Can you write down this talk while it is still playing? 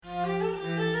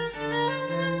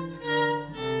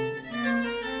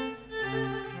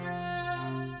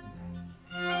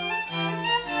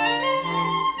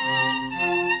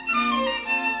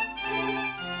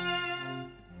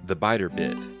The biter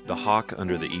bit, the hawk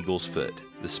under the eagle's foot,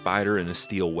 the spider in a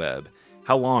steel web.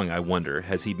 How long, I wonder,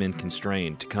 has he been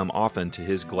constrained to come often to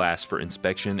his glass for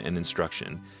inspection and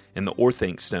instruction, and the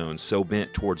orthanc stone so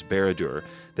bent towards Baradur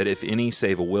that if any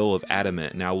save a will of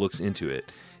adamant now looks into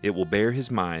it, it will bear his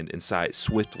mind and sight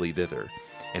swiftly thither.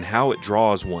 And how it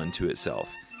draws one to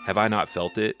itself. Have I not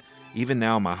felt it? Even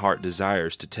now my heart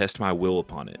desires to test my will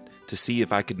upon it, to see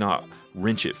if I could not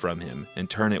wrench it from him and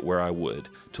turn it where I would,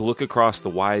 to look across the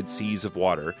wide seas of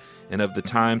water and of the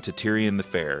time to Tyrion the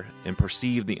fair, and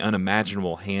perceive the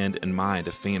unimaginable hand and mind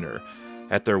of Fëanor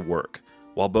at their work,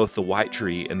 while both the white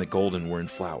tree and the golden were in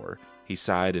flower. He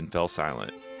sighed and fell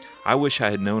silent. I wish I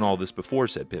had known all this before,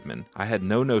 said Pippin. I had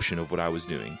no notion of what I was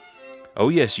doing. Oh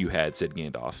yes, you had, said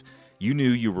Gandalf. You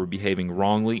knew you were behaving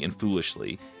wrongly and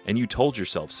foolishly, and you told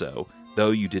yourself so,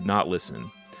 though you did not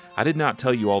listen. I did not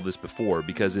tell you all this before,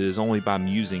 because it is only by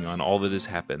musing on all that has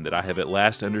happened that I have at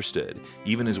last understood,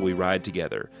 even as we ride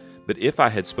together. But if I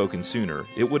had spoken sooner,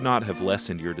 it would not have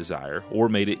lessened your desire, or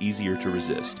made it easier to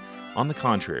resist. On the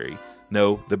contrary,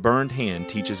 no, the burned hand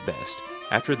teaches best.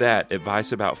 After that,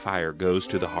 advice about fire goes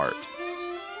to the heart.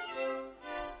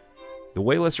 The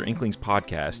Way Lesser Inklings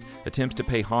podcast attempts to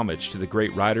pay homage to the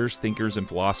great writers, thinkers, and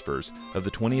philosophers of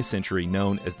the 20th century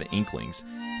known as the Inklings,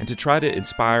 and to try to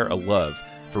inspire a love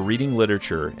for reading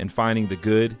literature and finding the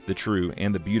good, the true,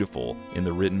 and the beautiful in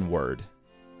the written word.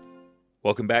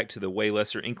 Welcome back to the Way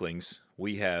Lesser Inklings.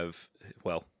 We have,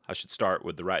 well, I should start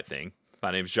with the right thing.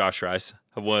 My name's Josh Rice.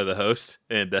 I'm one of the hosts,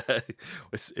 and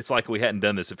it's like we hadn't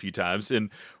done this a few times. And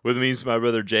with me is my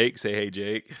brother Jake. Say hey,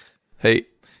 Jake. Hey.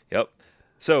 Yep.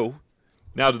 So,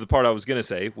 now to the part I was going to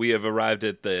say. We have arrived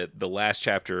at the last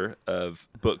chapter of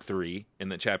Book 3, and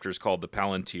the chapter is called the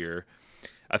Palantir.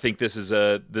 I think this is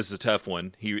a tough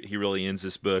one. He really ends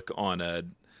this book on a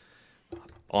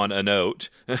note,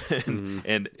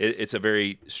 and it's a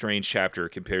very strange chapter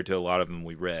compared to a lot of them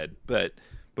we read. But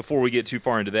before we get too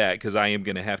far into that, because I am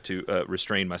going to have to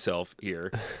restrain myself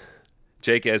here,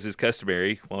 Jake, as is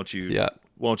customary, why don't you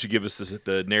give us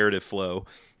the narrative flow?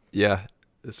 Yeah,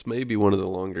 this may be one of the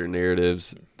longer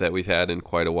narratives that we've had in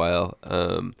quite a while,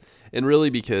 and really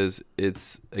because I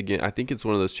think it's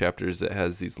one of those chapters that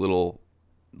has these little,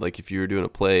 like if you were doing a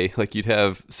play, like you'd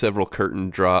have several curtain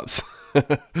drops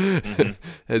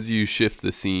as you shift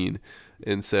the scene.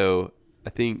 And so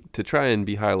I think to try and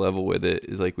be high level with it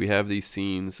is like we have these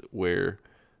scenes where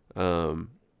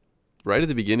right at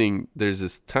the beginning there's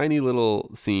this tiny little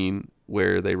scene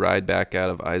where they ride back out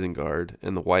of Isengard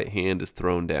and the white hand is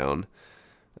thrown down.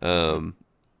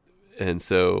 And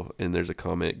there's a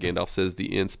comment, Gandalf says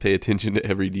the Ents pay attention to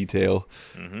every detail,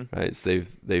 right? So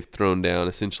they've thrown down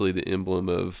essentially the emblem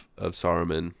of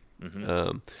Saruman.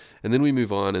 And then we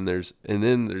move on, and there's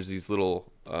these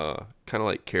little kind of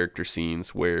like character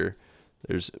scenes where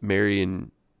there's Merry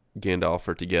and Gandalf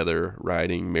are together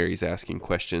riding. Merry's asking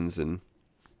questions and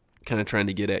kind of trying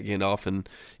to get at Gandalf, and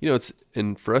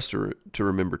and for us to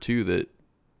remember too that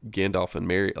Gandalf and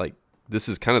Merry, like, this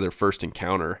is kind of their first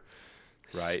encounter,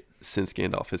 right? Since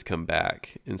Gandalf has come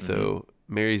back, and so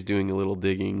Merry's doing a little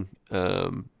digging,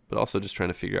 but also just trying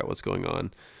to figure out what's going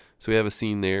on. So we have a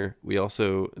scene there. We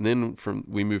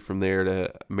move from there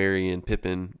to Merry and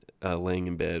Pippin laying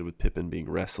in bed, with Pippin being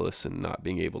restless and not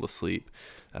being able to sleep.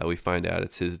 We find out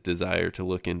it's his desire to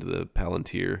look into the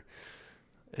Palantir,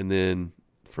 and then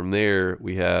from there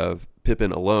we have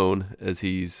Pippin alone as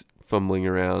he's fumbling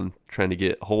around trying to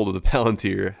get hold of the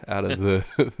Palantir out of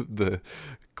the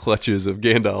clutches of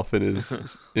Gandalf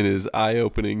in his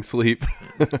eye-opening sleep.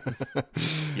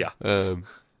 Yeah.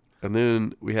 And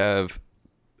then we have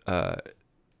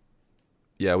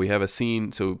we have a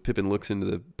scene. So Pippin looks into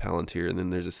the Palantir, and then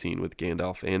there's a scene with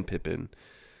Gandalf and Pippin.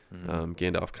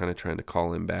 Gandalf kind of trying to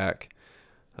call him back.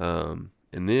 And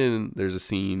then there's a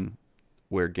scene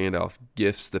where Gandalf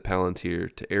gifts the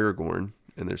Palantir to Aragorn,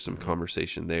 and there's some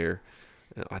conversation there,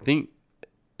 I think.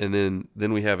 And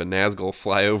then we have a Nazgul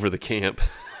fly over the camp.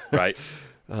 Right.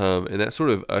 And that sort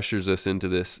of ushers us into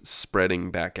this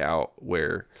spreading back out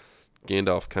where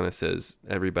Gandalf kind of says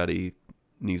everybody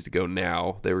needs to go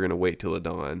now. They were going to wait till the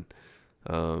dawn.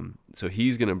 So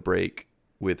he's going to break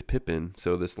with Pippin.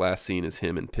 So this last scene is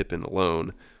him and Pippin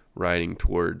alone riding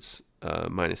towards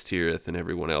Minas Tirith, and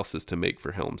everyone else is to make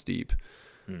for Helm's Deep.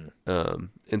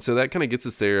 And so that kind of gets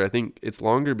us there. I think it's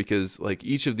longer because like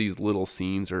each of these little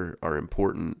scenes are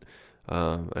important.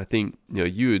 I think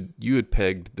you had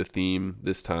pegged the theme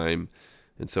this time,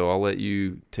 and so I'll let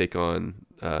you take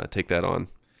that on.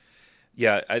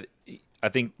 Yeah, I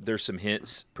think there's some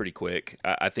hints pretty quick.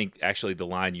 I think actually the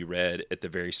line you read at the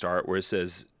very start where it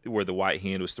says where the white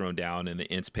hand was thrown down and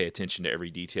the Ents pay attention to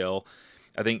every detail,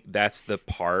 I think that's the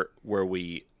part where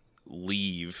we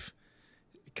leave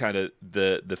kind of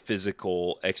the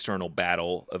physical external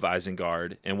battle of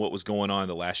Isengard and what was going on in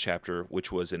the last chapter,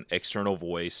 which was an external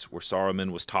voice where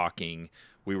Saruman was talking.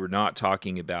 We were not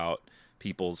talking about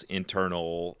people's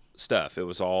internal stuff. It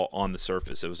was all on the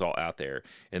surface. It was all out there.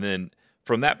 And then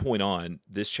from that point on,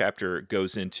 this chapter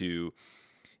goes into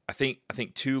I think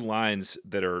two lines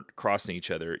that are crossing each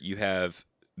other. You have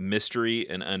mystery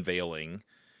and unveiling,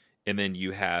 and then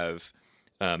you have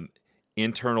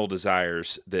internal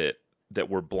desires that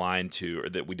we're blind to or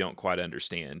that we don't quite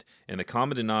understand. And the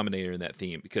common denominator in that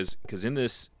theme, because in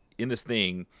this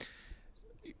thing,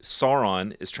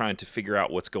 Sauron is trying to figure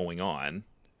out what's going on.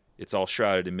 It's all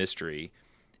shrouded in mystery,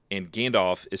 and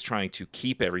Gandalf is trying to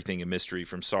keep everything a mystery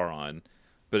from Sauron.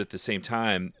 But at the same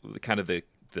time,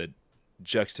 the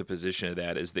juxtaposition of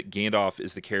that is that Gandalf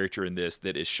is the character in this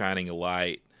that is shining a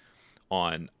light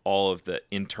on all of the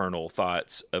internal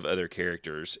thoughts of other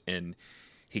characters, and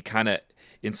he kind of,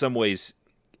 in some ways,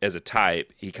 as a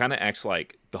type, he kind of acts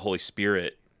like the Holy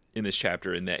Spirit in this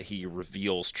chapter in that he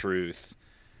reveals truth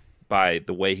by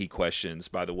the way he questions,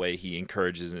 by the way he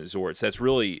encourages and exhorts. That's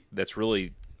really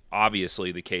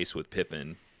obviously the case with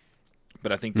Pippin,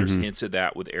 but I think there's hints of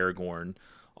that with Aragorn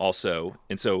also.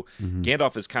 And so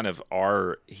Gandalf is kind of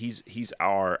he's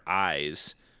our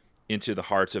eyes into the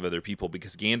hearts of other people,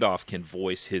 because Gandalf can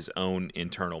voice his own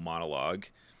internal monologue,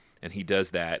 and he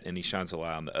does that, and he shines a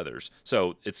light on the others.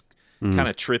 So it's kind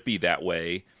of trippy that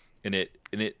way. And it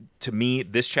to me,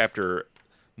 this chapter,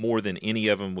 more than any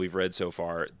of them we've read so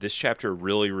far, this chapter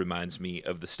really reminds me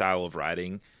of the style of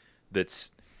writing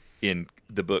that's in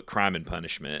the book Crime and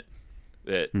Punishment,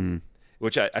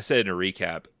 which I said in a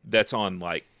recap, that's on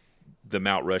like the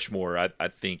Mount Rushmore. I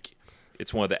think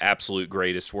it's one of the absolute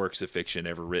greatest works of fiction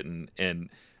ever written, and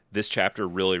this chapter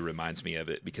really reminds me of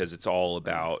it, because it's all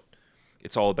about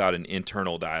an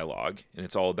internal dialogue, and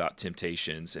it's all about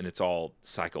temptations, and it's all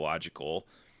psychological.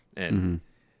 And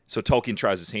so Tolkien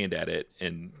tries his hand at it,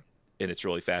 and it's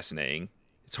really fascinating.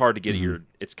 It's hard to get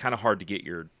it's kind of hard to get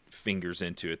your fingers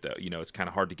into it, though. It's kind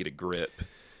of hard to get a grip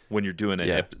when you're doing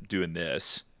doing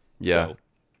this. Yeah. So,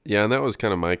 yeah, and that was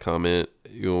kind of my comment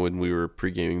when we were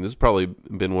pre-gaming. This has probably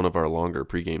been one of our longer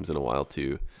pre-games in a while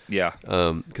too. Yeah.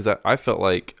 Because I felt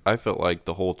like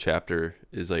the whole chapter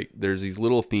is like there's these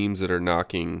little themes that are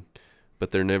knocking,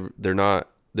 but there's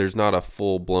not a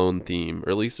full blown theme, or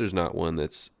at least there's not one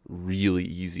that's really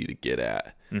easy to get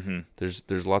at.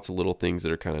 There's lots of little things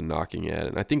that are kind of knocking at it.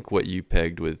 And I think what you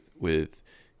pegged with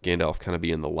Gandalf kind of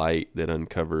being the light that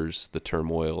uncovers the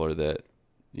turmoil, or that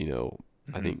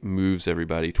I think moves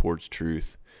everybody towards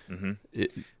truth.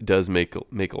 It does make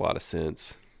a lot of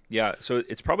sense. Yeah, so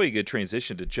it's probably a good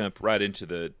transition to jump right into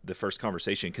the first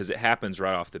conversation, because it happens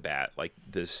right off the bat, like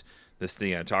this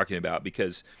thing I'm talking about.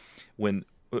 Because when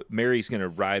Merry's going to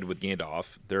ride with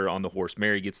Gandalf, they're on the horse.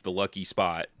 Merry gets the lucky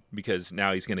spot because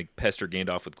now he's going to pester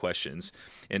Gandalf with questions.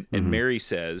 And Merry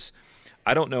says,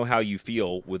 "I don't know how you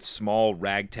feel with small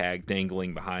ragtag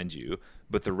dangling behind you,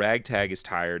 but the ragtag is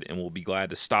tired and will be glad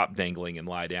to stop dangling and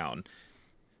lie down."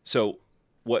 So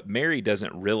what Merry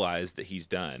doesn't realize that he's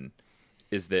done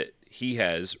is that he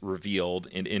has revealed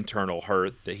an internal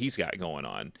hurt that he's got going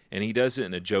on. And he does it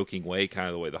in a joking way, kind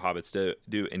of the way the hobbits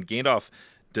do. And Gandalf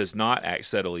does not act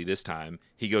subtly this time.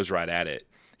 He goes right at it.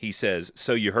 He says,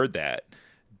 "So you heard that.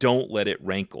 Don't let it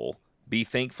rankle. Be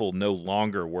thankful no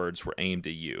longer words were aimed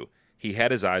at you. He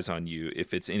had his eyes on you.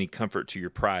 If it's any comfort to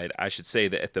your pride, I should say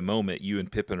that at the moment you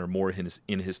and Pippin are more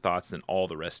in his thoughts than all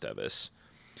the rest of us."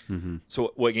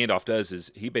 So what Gandalf does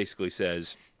is he basically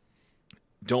says,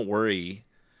 don't worry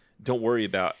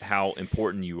about how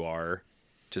important you are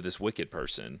to this wicked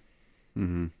person.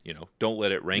 Don't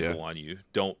let it rankle on you.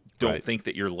 Don't think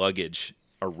that your luggage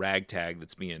a ragtag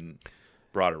that's being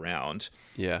brought around.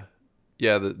 Yeah.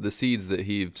 The seeds that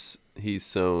he's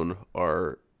sown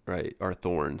are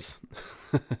thorns.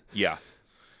 Yeah.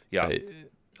 Right?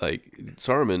 Like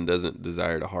Saruman doesn't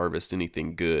desire to harvest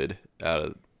anything good out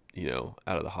of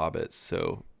the hobbits.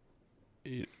 So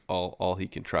all he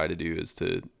can try to do is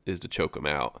to choke them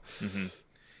out.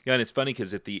 Yeah, and it's funny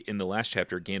because in the last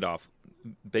chapter, Gandalf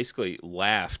basically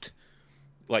laughed,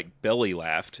 like belly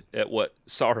laughed at what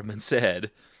Saruman said,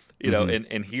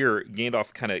 and here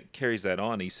Gandalf kind of carries that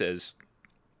on. He says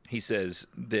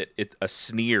that a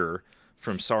sneer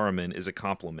from Saruman is a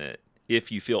compliment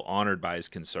if you feel honored by his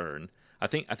concern. I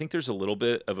think there's a little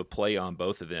bit of a play on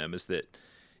both of them, is that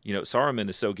Saruman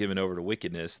is so given over to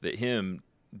wickedness that him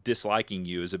disliking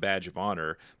you is a badge of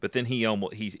honor. But then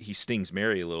he stings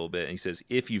Merry a little bit, and he says,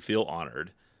 if you feel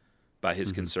honored by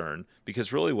his concern,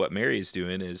 because really what Merry is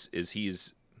doing is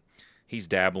he's he's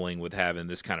dabbling with having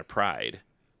this kind of pride,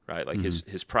 right? Like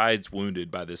his pride's wounded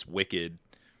by this wicked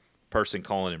person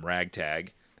calling him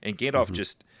ragtag, and Gandalf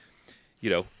just,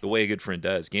 the way a good friend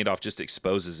does, Gandalf just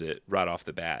exposes it right off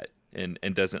the bat and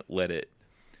doesn't let it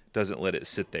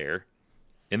sit there.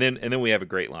 And then we have a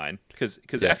great line because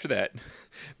after that,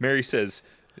 Mary says,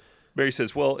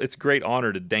 "Well, it's a great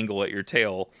honor to dangle at your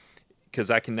tail, because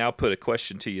I can now put a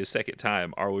question to you a second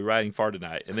time. Are we riding far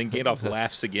tonight?" And then Gandalf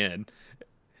laughs again.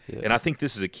 Yeah. And I think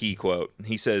this is a key quote.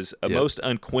 He says, "A most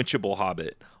unquenchable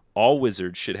hobbit. All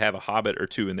wizards should have a hobbit or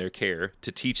two in their care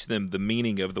to teach them the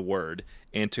meaning of the word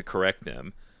and to correct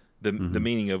them." The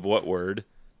meaning of what word?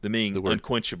 The meaning of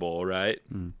unquenchable, right?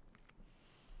 Mm.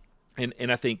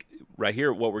 And I think right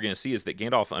here what we're going to see is that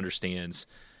Gandalf understands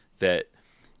that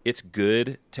it's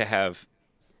good to have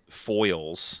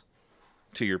foils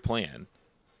to your plan.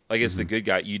 Like, as the good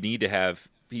guy, you need to have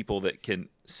people that can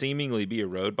seemingly be a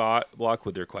roadblock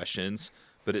with their questions,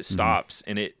 but it stops,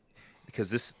 and because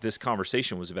this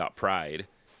conversation was about pride,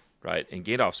 right? And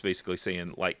Gandalf's basically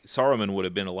saying, like, Saruman would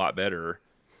have been a lot better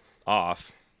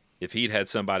off if he'd had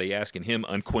somebody asking him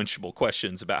unquenchable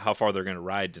questions about how far they're going to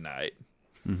ride tonight.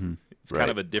 It's kind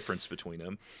of a difference between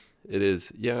them. It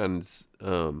is, yeah, and it's,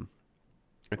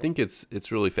 I think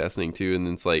it's really fascinating too. And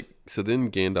it's like, so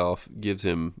then Gandalf gives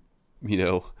him,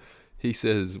 he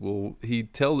says, well, he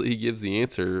gives the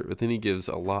answer, but then he gives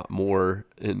a lot more.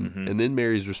 And then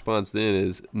Mary's response then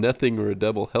is, "Nothing or a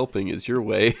double helping is your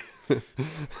way."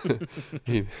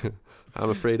 "I'm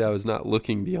afraid I was not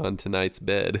looking beyond tonight's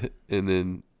bed." And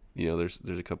then, there's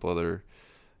a couple other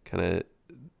kind of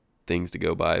things to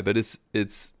go by, but it's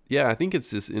yeah, I think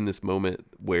it's just in this moment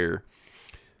where,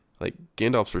 like,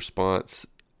 Gandalf's response,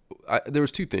 there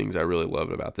was two things I really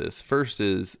loved about this. First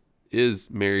is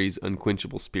Mary's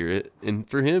unquenchable spirit, and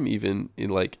for him, even in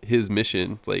like his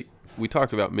mission, like we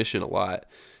talked about mission a lot.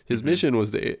 His mission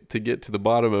was to get to the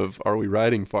bottom of, are we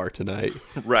riding far tonight?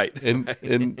 Right. And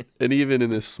even in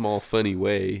this small funny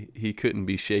way, he couldn't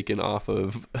be shaken off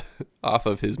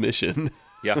of his mission.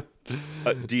 Yeah.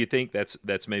 Do you think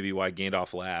that's maybe why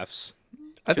Gandalf laughs?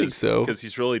 I think so, because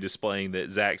he's really displaying the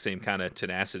exact same kind of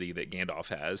tenacity that Gandalf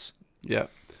has. Yeah.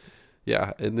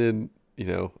 Yeah, and then,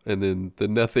 and then the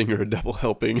nothing or a double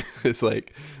helping is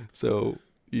like, so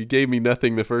you gave me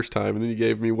nothing the first time, and then you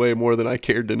gave me way more than I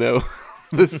cared to know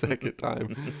the second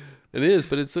time. It is,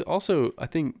 but it's also, I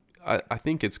think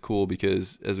it's cool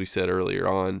because, as we said earlier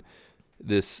on,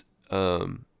 this,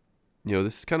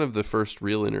 this is kind of the first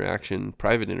real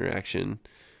private interaction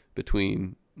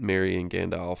between Mary and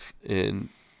Gandalf, and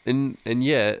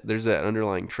yet there's that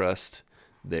underlying trust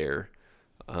there.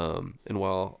 And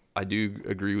while I do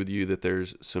agree with you that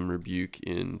there's some rebuke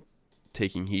in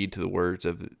taking heed to the words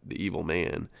of the evil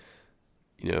man,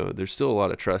 there's still a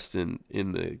lot of trust in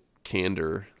the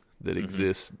candor that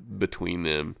exists between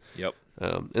them. Yep.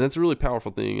 And that's a really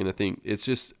powerful thing. And I think it's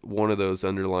just one of those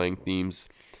underlying themes,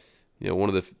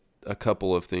 one of a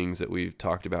couple of things that we've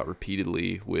talked about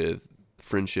repeatedly with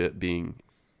friendship being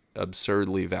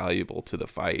absurdly valuable to the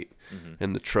fight,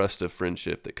 and the trust of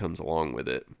friendship that comes along with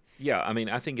it. Yeah, I mean,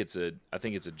 I think it's a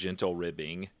gentle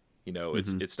ribbing.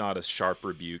 It's not a sharp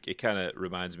rebuke. It kind of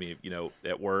reminds me of,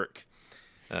 at work,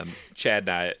 Chad and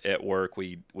I at work,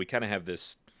 we kind of have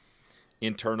this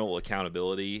internal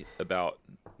accountability about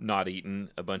not eating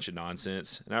a bunch of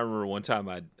nonsense. And I remember one time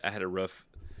I had a rough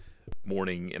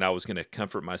morning, and I was going to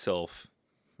comfort myself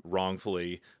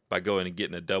wrongfully by going and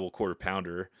getting a double quarter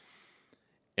pounder.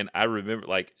 And I remember,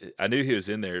 like, I knew he was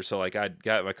in there, so like I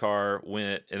got in my car,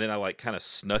 went, and then I like kind of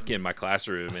snuck in my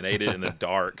classroom and ate it in the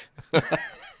dark.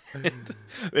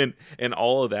 and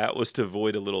all of that was to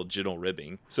avoid a little gentle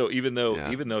ribbing. So even though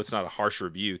it's not a harsh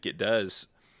rebuke, it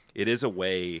is a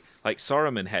way. Like,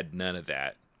 Saruman had none of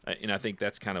that, and I think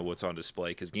that's kind of what's on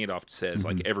display, because Gandalf says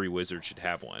like every wizard should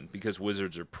have one, because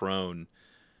wizards are prone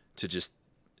to just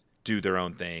do their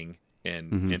own thing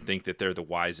and think that they're the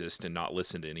wisest and not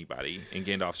listen to anybody. And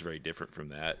Gandalf's very different from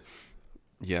that.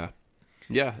 Yeah,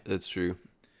 that's true.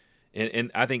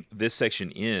 And I think this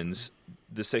section ends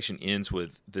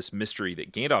with this mystery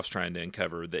that Gandalf's trying to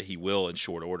uncover, that he will in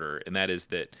short order, and that is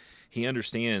that he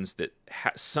understands that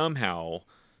somehow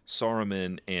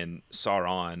Saruman and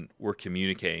Sauron were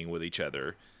communicating with each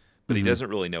other, but he doesn't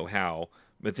really know how.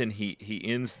 But then he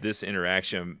ends this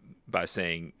interaction by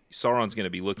saying Sauron's going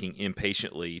to be looking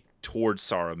impatiently towards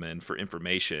Saruman for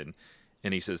information,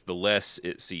 and he says the less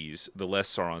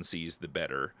Sauron sees, the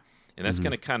better. And that's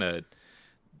going to kind of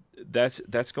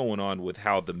that's going on with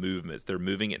how the movements. They're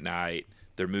moving at night.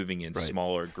 They're moving in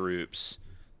smaller groups.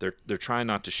 They're trying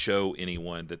not to show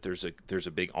anyone that there's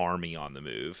a big army on the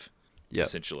move,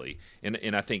 essentially.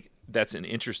 And I think that's an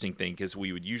interesting thing because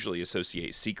we would usually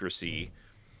associate secrecy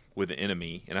with the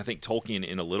enemy, and I think Tolkien,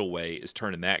 in a little way, is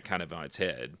turning that kind of on its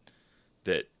head.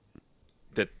 That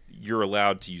you're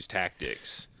allowed to use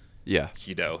tactics. Yeah.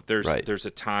 There's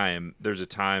a time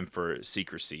for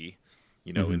secrecy,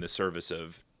 in the service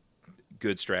of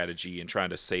good strategy and trying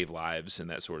to save lives and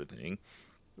that sort of thing.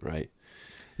 Right.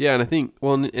 Yeah, and I think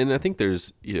I think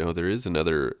there's there is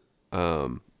another. I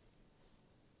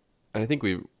think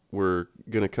we're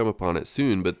going to come upon it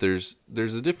soon, but there's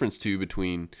a difference too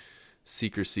between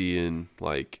secrecy and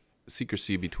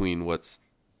secrecy between what's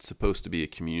supposed to be a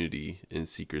community and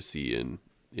secrecy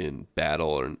in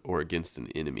battle or against an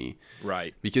enemy.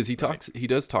 Right. Because he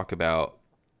does talk about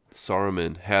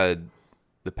Saruman had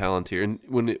the Palantir, and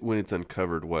when it's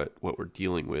uncovered what we're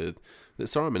dealing with, that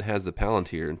Saruman has the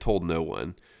Palantir and told no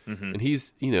one. Mm-hmm. And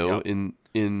he's, Yep.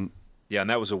 in Yeah, and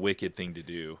that was a wicked thing to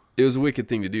do. It was a wicked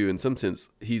thing to do. In some sense,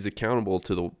 he's accountable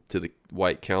to the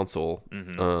White Council,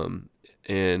 and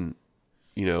and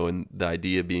the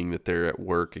idea being that they're at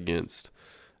work against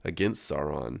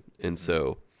Sauron, and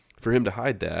so for him to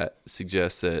hide that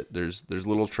suggests that there's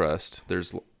little trust,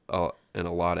 there's and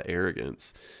a lot of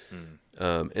arrogance,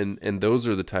 and those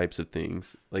are the types of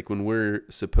things like when we're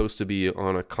supposed to be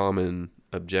on a common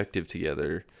objective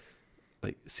together.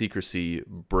 Like secrecy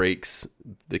breaks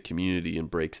the community and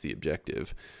breaks the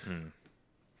objective.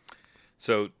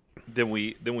 So then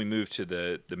we move to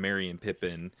the Merry and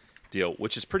Pippin deal,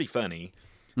 which is pretty funny.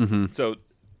 Mm-hmm. So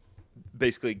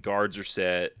basically, guards are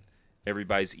set,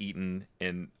 everybody's eaten,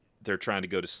 and they're trying to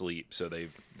go to sleep. So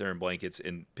they're in blankets,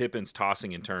 and Pippin's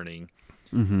tossing and turning.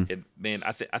 Mm-hmm. And man,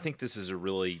 I think this is a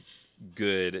really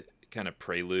good kind of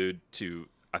prelude to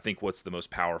I think what's the most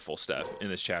powerful stuff in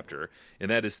this chapter,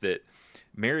 and that is that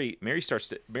Mary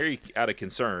out of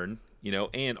concern,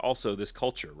 and also this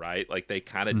culture, right? Like they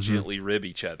kind of gently rib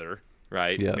each other,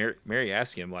 right? Yeah. Mary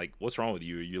asks him, like, "What's wrong with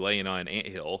you? Are you laying on an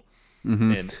anthill?"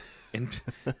 Mm-hmm. And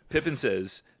Pippin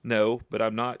says, "No, but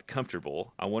I'm not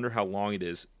comfortable. I wonder how long it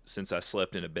is since I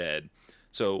slept in a bed."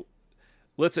 So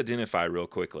let's identify real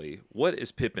quickly, what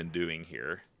is Pippin doing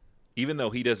here? Even though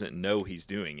he doesn't know he's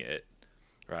doing it,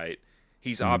 right?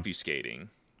 He's obfuscating,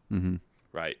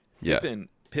 right? Yeah.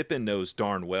 Pippin knows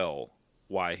darn well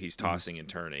why he's tossing and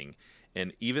turning.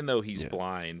 And even though he's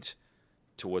blind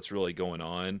to what's really going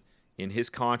on, in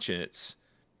his conscience,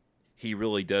 he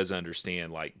really does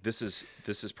understand, like, this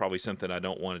is probably something I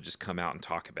don't want to just come out and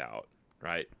talk about,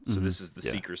 right? So this is the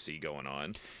secrecy going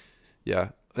on. Yeah.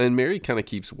 And Mary kind of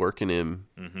keeps working him,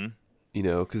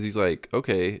 because he's like,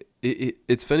 okay.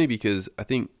 It's funny because I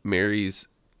think Mary's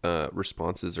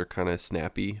responses are kind of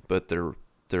snappy, but they're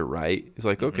right. It's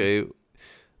like, okay,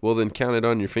 well then count it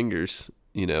on your fingers,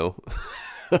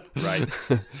 Right.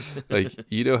 Like,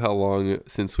 how long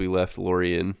since we left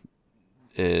Lorien,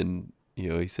 and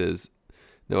he says,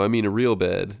 no, I mean a real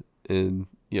bed, and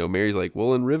Mary's like,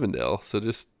 well, in Rivendell, so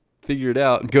just figure it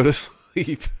out and go to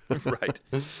sleep. Right.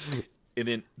 And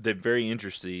then very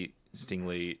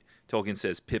interestingly, Tolkien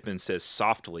says Pippin says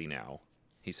softly now.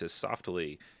 He says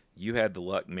softly, "You had the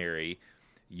luck, Mary.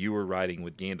 You were riding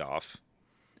with Gandalf."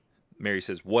 Mary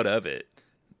says, "What of it?"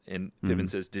 And Pippin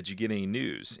says, "Did you get any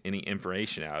news, any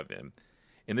information out of him?"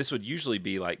 And this would usually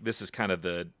be like, this is kind of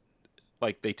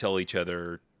like they tell each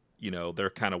other, they're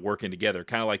kind of working together,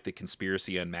 kind of like the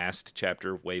Conspiracy Unmasked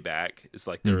chapter way back. It's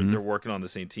like they're working on the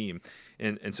same team.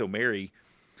 And so Mary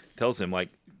tells him, like,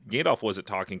 Gandalf wasn't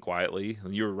talking quietly.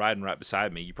 You were riding right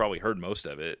beside me. You probably heard most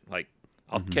of it. Like,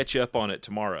 I'll catch you up on it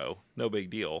tomorrow. No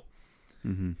big deal.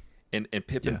 Mm-hmm. And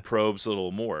Pippin probes a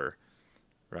little more,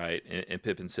 right? And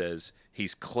Pippin says,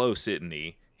 he's close, isn't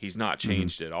he? He's not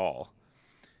changed at all.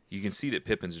 You can see that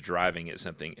Pippin's driving at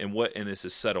something. And this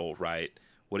is subtle, right?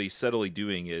 What he's subtly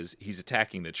doing is he's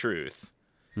attacking the truth,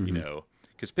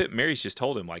 because Mary's just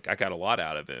told him, like, I got a lot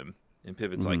out of him. And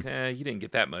Pippin's like, you didn't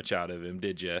get that much out of him,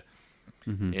 did you?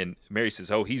 And Mary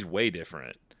says, oh, he's way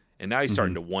different. And now he's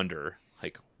starting to wonder,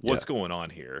 like, what's going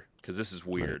on here? Because this is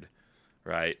weird,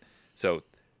 right? So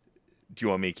do you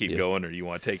want me to keep going, or do you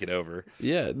want to take it over?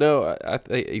 Yeah, no, I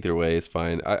either way is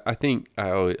fine. I think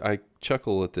I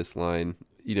chuckle at this line,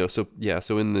 so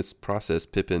in this process,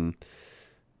 Pippin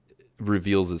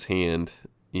reveals his hand,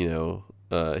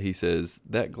 he says,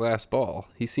 that glass ball,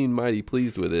 he seemed mighty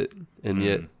pleased with it, and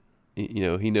yet,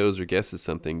 he knows or guesses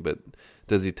something, but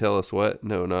does he tell us what?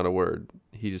 No, not a word.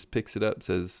 He just picks it up,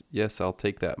 says, yes, I'll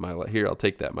take that, my lad. Here, I'll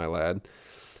take that, my lad.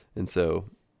 And so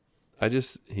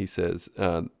he says,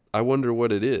 I wonder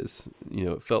what it is.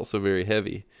 It felt so very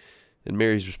heavy. And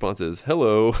Mary's response is,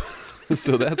 hello.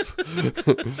 so that's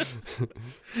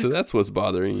what's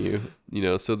bothering you.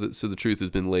 So the truth has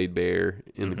been laid bare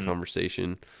in the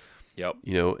conversation. Yep.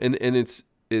 And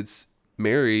it's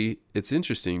Merry. It's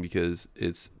interesting because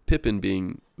it's Pippin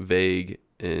being vague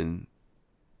and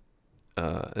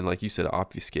like you said,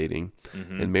 obfuscating,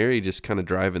 and Merry just kind of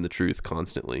driving the truth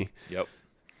constantly. Yep.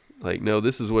 Like, no,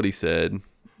 this is what he said.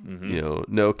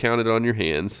 No, count it on your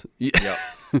hands. Yep.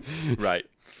 Right.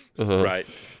 Right.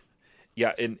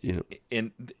 Yeah, and Yeah.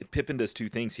 and Pippin does two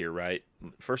things here, right?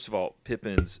 First of all,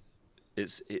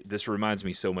 this reminds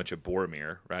me so much of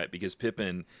Boromir, right? Because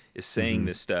Pippin is saying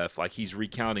this stuff like he's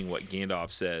recounting what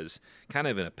Gandalf says, kind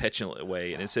of in a petulant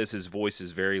way, and it says his voice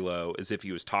is very low, as if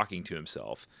he was talking to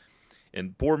himself.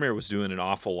 And Boromir was doing an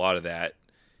awful lot of that,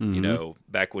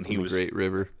 back when he was Great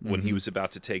River, when he was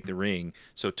about to take the ring.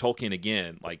 So Tolkien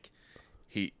again, like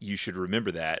you should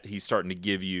remember that he's starting to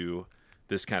give you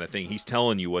this kind of thing. He's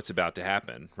telling you what's about to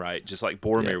happen, right? Just like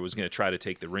Boromir was going to try to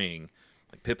take the ring,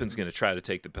 like Pippin's going to try to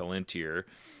take the Palantir,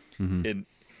 and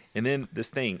then this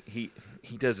thing he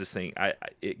does this thing.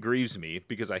 It grieves me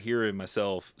because I hear it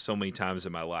myself so many times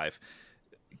in my life.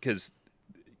 Because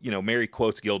Merry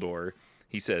quotes Gildor.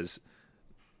 He says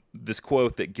this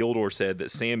quote that Gildor said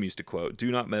that Sam used to quote: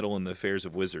 "Do not meddle in the affairs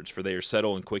of wizards, for they are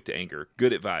subtle and quick to anger."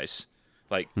 Good advice.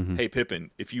 Like, hey,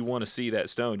 Pippin, if you want to see that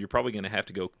stone, you're probably going to have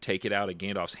to go take it out of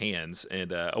Gandalf's hands,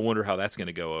 and I wonder how that's going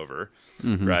to go over,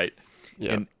 right?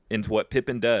 Yeah. And what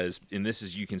Pippin does, and this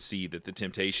is, you can see that the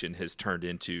temptation has turned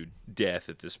into death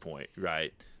at this point,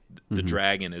 right? The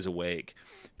dragon is awake.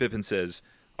 Pippin says,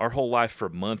 "Our whole life for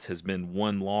months has been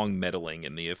one long meddling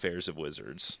in the affairs of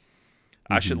wizards.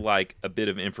 I should like a bit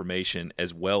of information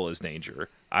as well as danger.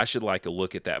 I should like a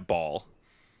look at that ball."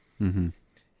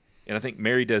 And I think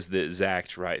Merry does the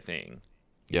exact right thing.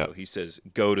 Yeah. He says,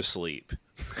 "Go to sleep.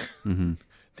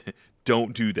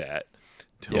 Don't do that.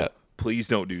 Please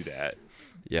don't do that."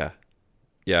 Yeah.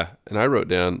 Yeah. And I wrote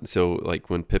down, so like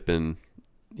when Pippin,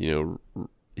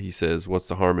 he says, "What's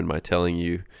the harm in my telling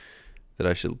you that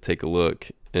I should take a look?"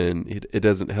 And it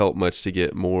doesn't help much to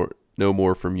get no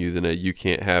more from you than you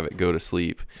can't have it, go to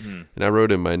sleep. And I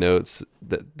wrote in my notes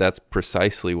that's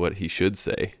precisely what he should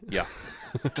say. Yeah.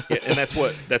 Yeah, and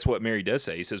that's what Merry does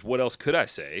say. He says, "What else could I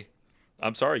say?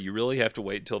 I'm sorry, you really have to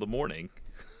wait until the morning."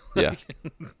 Yeah.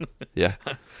 Yeah.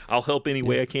 I'll help any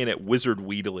way I can at wizard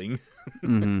wheedling.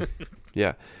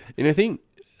 Yeah. And I think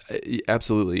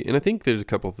absolutely. And I think there's a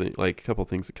couple things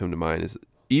that come to mind is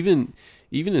even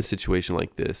in a situation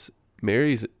like this,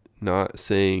 Mary's not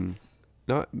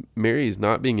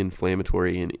being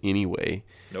inflammatory in any way.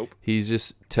 Nope. He's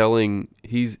just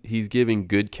he's giving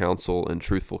good counsel and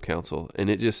truthful counsel. And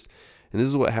this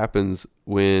is what happens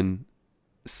when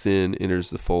sin enters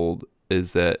the fold,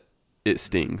 is that it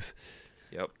stings.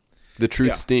 Yep. The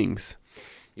truth stings.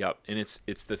 Yep. And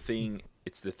it's the thing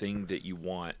that you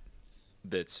want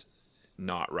that's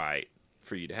not right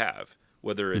for you to have.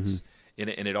 Whether it's and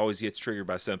it always gets triggered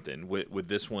by something. With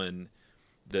this one,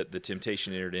 the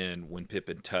temptation entered in when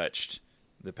Pippin touched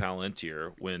the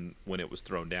Palantir when it was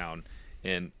thrown down.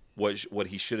 And what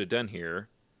he should have done here,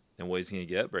 and what he's going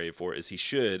to get upgraded for, is he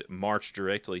should march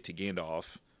directly to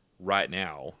Gandalf right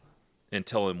now and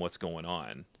tell him what's going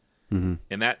on.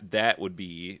 And that would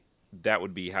be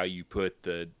how you put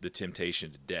the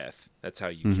temptation to death. That's how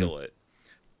you kill it.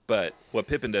 But what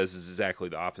Pippin does is exactly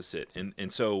the opposite.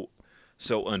 And so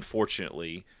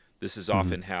unfortunately, this is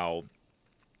often how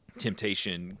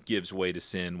temptation gives way to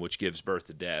sin, which gives birth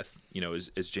to death,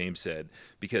 as James said,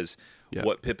 because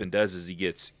what Pippin does is he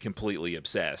gets completely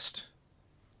obsessed,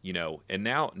 and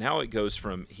now it goes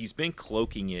from, he's been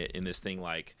cloaking it in this thing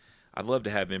like, I'd love to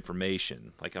have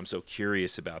information, like I'm so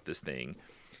curious about this thing,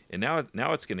 and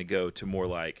now it's going to go to more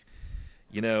like,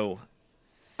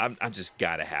 I'm just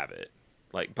gotta have it,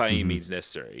 like by any means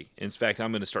necessary. In fact,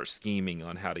 I'm going to start scheming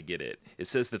on how to get it. It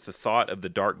says that the thought of the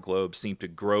dark globe seemed to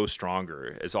grow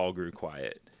stronger as all grew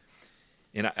quiet.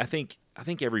 And I think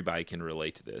everybody can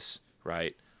relate to this,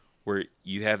 right? Where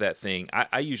you have that thing.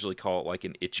 I usually call it like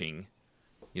an itching.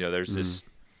 There's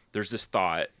this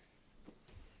thought,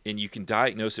 and you can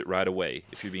diagnose it right away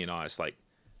if you're being honest. Like,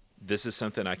 this is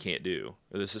something I can't do,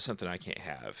 or this is something I can't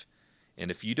have.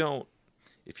 And if you don't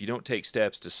take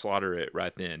steps to slaughter it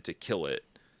right then, to kill it,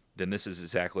 then this is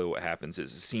exactly what happens.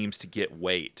 Is it seems to get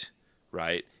weight,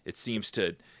 right? It seems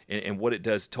to, and what it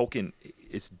does, Tolkien,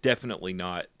 it's definitely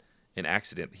not an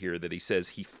accident here that he says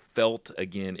he felt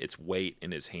again its weight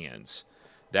in his hands.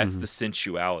 That's the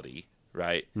sensuality,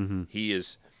 right?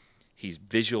 He's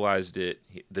visualized it,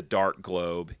 the dark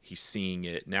globe, he's seeing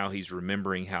it, now he's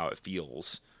remembering how it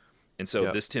feels. And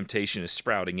so this temptation is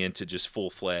sprouting into just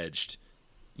full-fledged,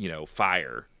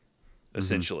 fire,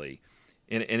 essentially.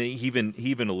 And he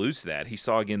even alludes to that. He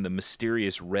saw again the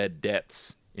mysterious red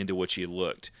depths into which he had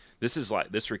looked.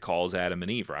 this recalls Adam and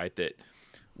Eve, right? That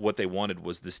what they wanted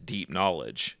was this deep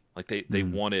knowledge. Like they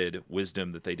wanted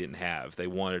wisdom that they didn't have. They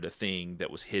wanted a thing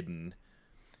that was hidden,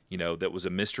 that was a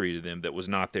mystery to them, that was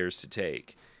not theirs to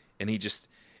take. And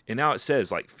now it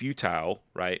says like futile,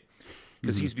 right?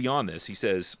 Because he's beyond this. He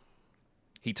says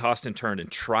he tossed and turned and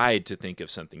tried to think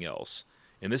of something else.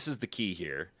 And this is the key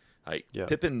here. Like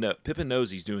Pippin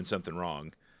knows he's doing something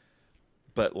wrong.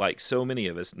 But like so many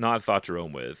of us, not a thought to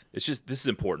roam with. It's just, this is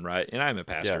important, right? And I'm a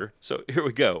pastor. So here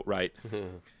we go, right?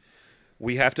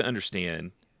 We have to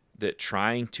understand that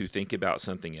trying to think about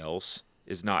something else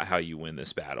is not how you win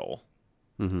this battle.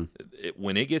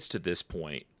 When it gets to this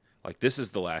point, like this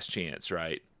is the last chance,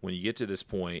 right? When you get to this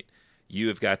point, you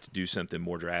have got to do something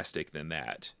more drastic than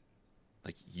that.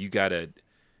 Like you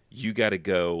gotta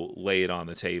go lay it on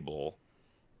the table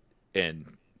and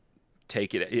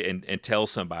take it and tell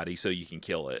somebody so you can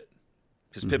kill it,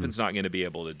 because Pippin's not going to be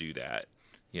able to do that,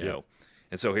 know.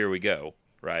 And so here we go,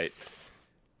 right?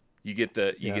 You get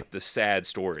the sad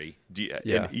story.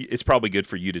 And it's probably good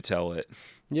for you to tell it.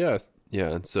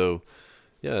 And so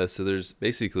there's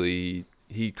basically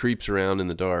he creeps around in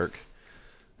the dark,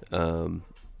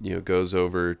 goes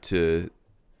over to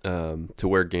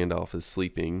where Gandalf is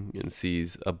sleeping and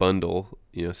sees a bundle,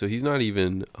 so he's not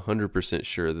even 100%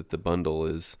 sure that the bundle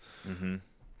is,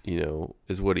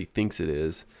 is what he thinks it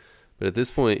is. But at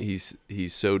this point,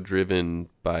 he's so driven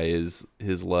by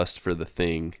his lust for the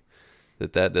thing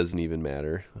that doesn't even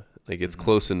matter. Like it's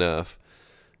close enough.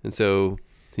 And so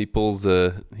he pulls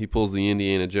the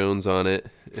Indiana Jones on it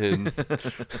and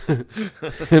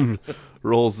and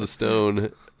rolls the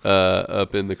stone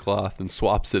up in the cloth and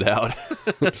swaps it out.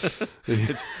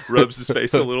 It rubs his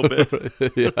face a little bit.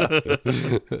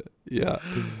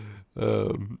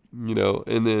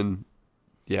 And then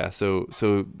so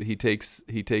he takes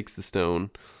the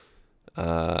stone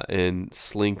and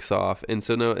slinks off. And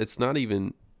so no, it's not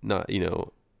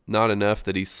enough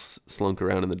that he's slunk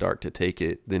around in the dark to take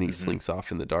it. Then he slinks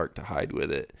off in the dark to hide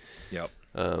with it. Yep.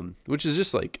 Which is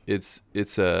just like it's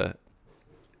the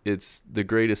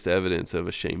greatest evidence of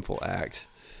a shameful act.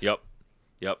 Yep.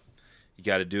 You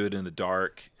got to do it in the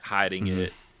dark, hiding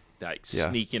it, like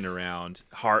sneaking around,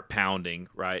 heart pounding,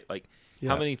 right? Like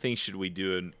how many things should we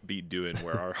be doing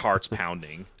where our heart's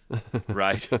pounding,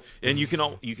 right? And you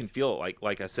can feel it,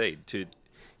 like I say,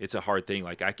 it's a hard thing.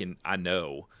 Like I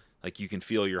know. Like you can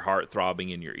feel your heart throbbing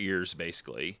in your ears,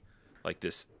 basically, like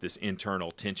this internal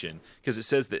tension. Because it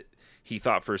says that he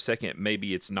thought for a second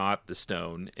maybe it's not the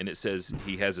stone, and it says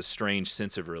he has a strange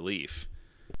sense of relief.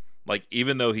 Like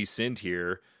even though he sinned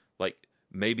here, like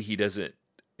maybe he doesn't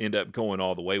end up going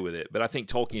all the way with it. But I think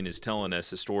Tolkien is telling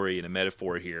us a story and a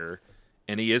metaphor here,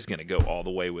 and he is going to go all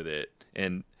the way with it.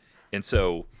 And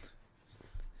so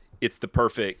it's the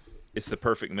perfect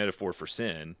metaphor for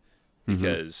sin.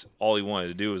 Because all he wanted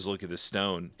to do was look at this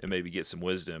stone and maybe get some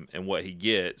wisdom, and what he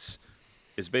gets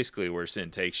is basically where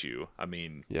sin takes you. I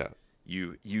mean,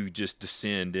 you just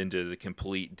descend into the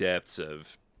complete depths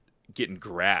of getting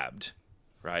grabbed,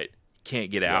 right?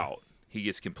 Can't get out. He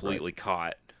gets completely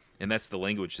caught, and that's the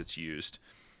language that's used.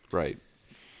 Right.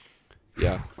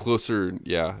 Yeah. Closer.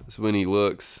 Yeah. So when he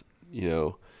looks,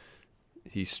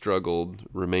 he struggled,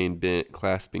 remained bent,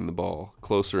 clasping the ball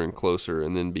closer and closer,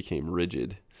 and then became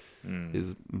rigid.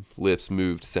 His lips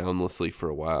moved soundlessly for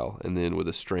a while, and then with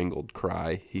a strangled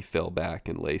cry, he fell back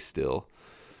and lay still.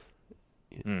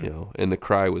 And the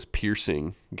cry was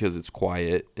piercing because it's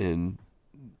quiet and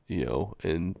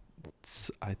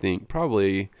I think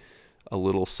probably a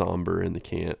little somber in the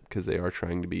camp because they are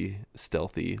trying to be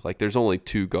stealthy. Like there's only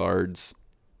 2 guards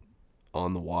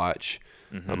on the watch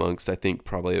amongst, I think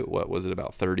probably, what was it,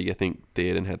 about 30? I think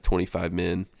Theoden had 25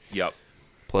 men. Yep.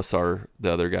 Plus the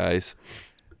other guys.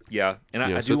 Yeah, and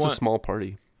I so do it's want a small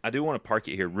party. I do want to park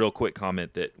it here. Real quick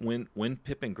comment that when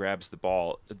Pippin grabs the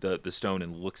ball, the stone,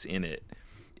 and looks in it,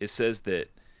 it says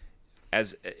that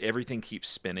as everything keeps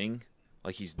spinning,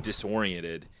 like he's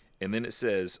disoriented, and then it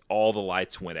says all the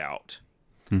lights went out.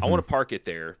 I want to park it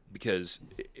there because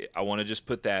I want to just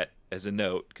put that as a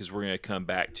note because we're going to come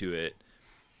back to it.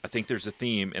 I think there's a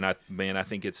theme, and I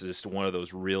think it's just one of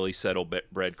those really subtle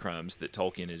breadcrumbs that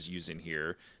Tolkien is using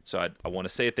here. So I want to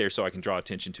say it there so I can draw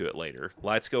attention to it later.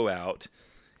 Lights go out,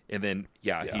 and then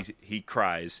he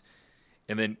cries,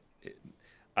 and then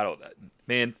I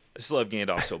just love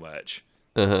Gandalf so much,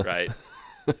 right?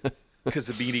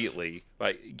 Because immediately,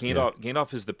 like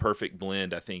Gandalf is the perfect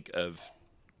blend, I think, of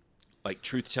like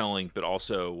truth telling, but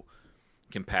also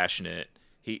compassionate.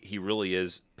 He really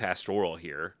is pastoral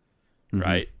here.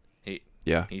 Right?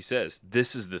 He says,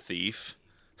 "This is the thief."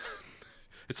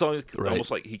 It's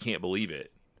almost like he can't believe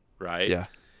it, right? Yeah.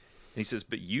 he says,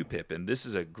 "But you, Pippin, this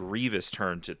is a grievous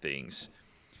turn to things."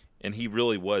 And he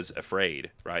really was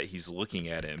afraid, right? He's looking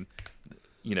at him.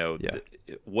 Yeah.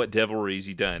 What devilry has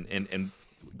he done? And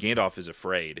Gandalf is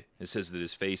afraid. It says that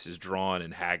his face is drawn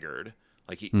and haggard.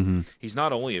 Like he's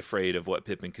not only afraid of what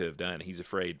Pippin could have done, he's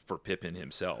afraid for Pippin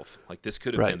himself. Like this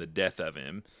could have been the death of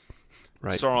him.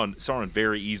 Right. Sauron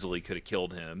very easily could have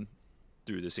killed him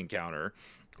through this encounter.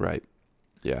 Right.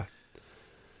 Yeah.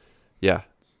 Yeah.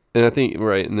 And I think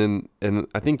and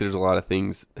I think there's a lot of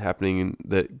things happening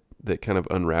that kind of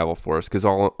unravel for us, because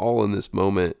all in this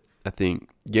moment, I think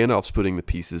Gandalf's putting the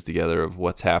pieces together of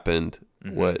what's happened,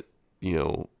 what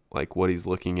like what he's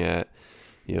looking at.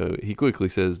 He quickly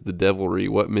says, "The devilry,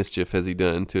 what mischief has he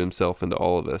done to himself and to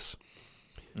all of us?"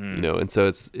 And so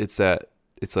it's that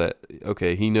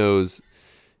okay, he knows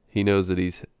that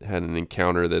he's had an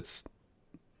encounter that's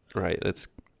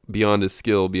beyond his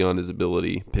skill, beyond his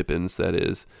ability, Pippin's, that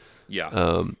is.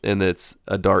 Yeah. And that's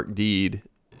a dark deed.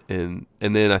 And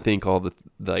then I think all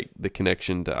the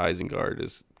connection to Isengard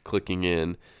is clicking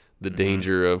in. The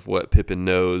danger of what Pippin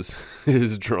knows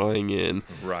is drawing in.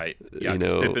 Right. Yeah,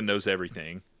 because Pippin knows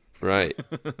everything. Right.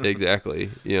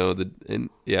 Exactly. And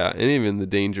even the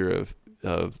danger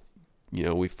of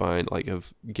we find like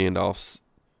of Gandalf's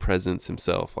presence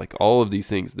himself, like all of these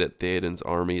things that Theoden's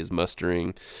army is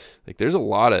mustering. Like there are a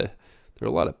lot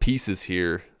of pieces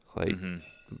here. Like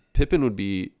Pippin would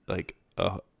be like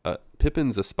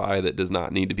Pippin's a spy that does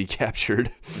not need to be captured.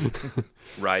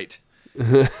 Right.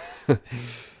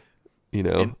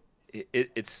 And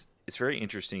it's very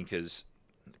interesting because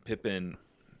Pippin,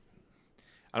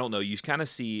 I don't know, you kind of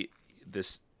see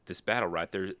this battle, right?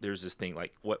 There's this thing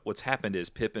like what's happened is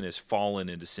Pippin has fallen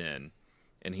into sin,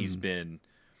 and he's been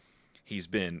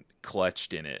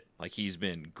clutched in it, like he's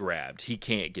been grabbed. He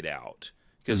can't get out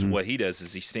because what he does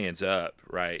is he stands up,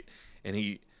 right, and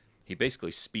he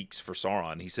basically speaks for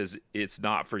Sauron. He says, "It's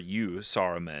not for you,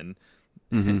 Saruman.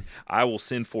 I will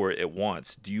send for it at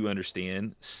once. Do you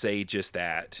understand? Say just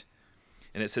that."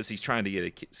 And it says he's trying to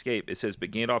get escape. It says,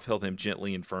 "But Gandalf held him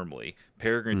gently and firmly.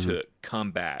 Peregrine took,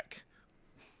 come back."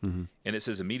 And it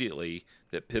says immediately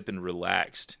that Pippin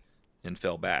relaxed and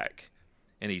fell back.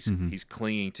 And he's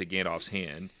clinging to Gandalf's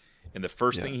hand. And the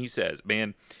first thing he says,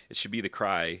 man, it should be the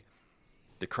cry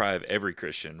of every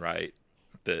Christian, right?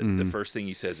 The first thing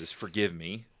he says is, "Forgive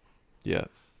me." Yeah.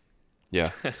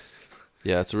 Yeah.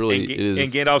 Yeah, it is.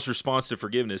 And Gandalf's response to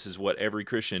forgiveness is what every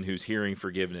Christian who's hearing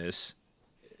forgiveness,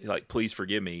 like, "Please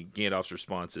forgive me." Gandalf's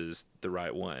response is the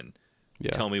right one.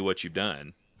 Yeah. "Tell me what you've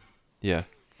done." Yeah.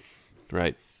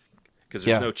 Right. Because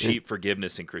there's no cheap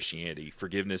forgiveness in Christianity.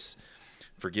 Forgiveness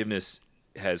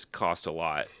has cost a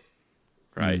lot,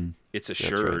 right? It's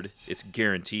assured, it's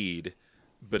guaranteed,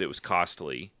 but it was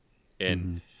costly,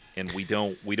 and we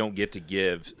don't get to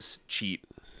give cheap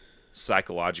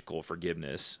psychological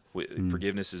forgiveness.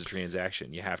 Forgiveness is a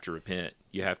transaction. You have to repent.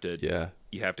 You have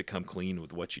to come clean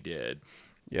with what you did.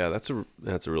 Yeah, that's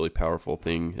a really powerful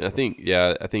thing. And I think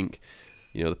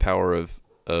the power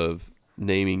of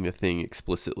naming the thing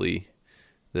explicitly.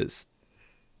 That's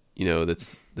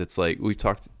like we've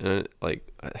talked.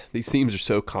 These themes are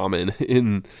so common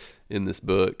in this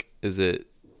book. Is that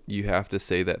you have to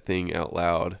say that thing out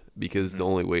loud, because the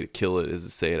only way to kill it is to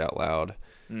say it out loud,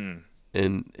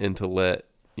 and to let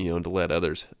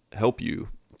others help you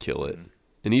kill it.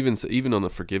 And even on the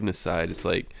forgiveness side, it's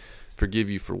like, forgive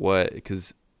you for what?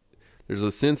 Because there's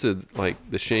a sense of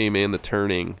like the shame and the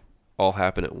turning all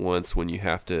happen at once when you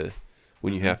have to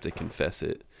confess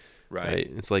it.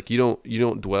 Right. It's like we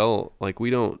don't dwell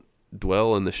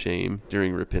in the shame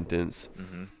during repentance,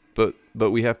 but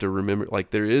we have to remember,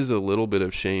 like, there is a little bit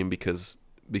of shame because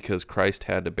Christ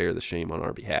had to bear the shame on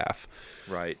our behalf.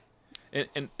 Right.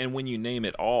 And when you name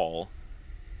it all,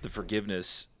 the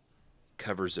forgiveness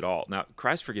covers it all. Now,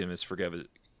 Christ's forgiveness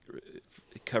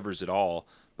covers it all,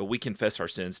 but we confess our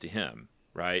sins to Him,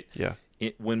 right? Yeah.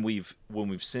 When we've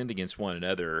sinned against one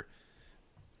another,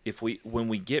 when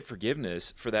we get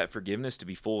forgiveness, for that forgiveness to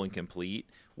be full and complete,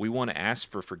 we want to ask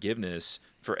for forgiveness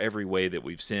for every way that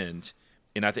we've sinned.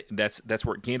 And I think that's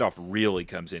where Gandalf really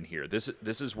comes in here. This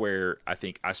is where I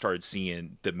think I started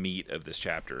seeing the meat of this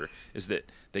chapter, is that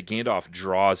Gandalf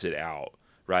draws it out,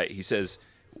 right? He says,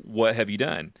 "What have you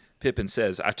done?" Pippin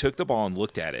says, "I took the ball and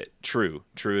looked at it. True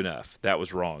enough. That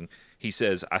was wrong." He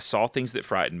says, "I saw things that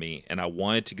frightened me, and I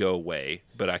wanted to go away,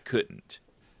 but I couldn't."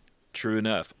 True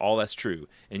enough. All that's true.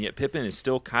 And yet Pippin is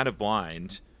still kind of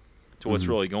blind to what's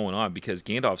really going on, because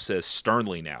Gandalf says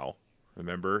sternly now,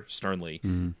 remember, sternly,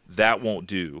 "That won't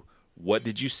do. What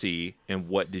did you see, and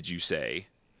what did you say?"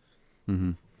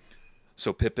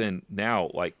 So Pippin now,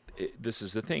 like, this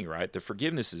is the thing, right? The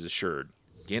forgiveness is assured.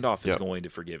 Gandalf is Yep. going to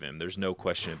forgive him. There's no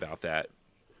question about that.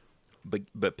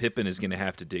 But Pippin is going to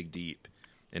have to dig deep,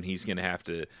 and he's going to have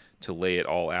to lay it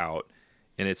all out.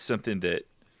 And it's something that,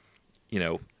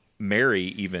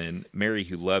 Mary,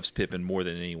 who loves Pippin more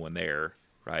than anyone there,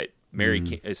 right?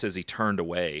 Mary, it says he turned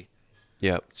away.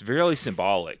 Yep. It's really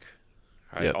symbolic,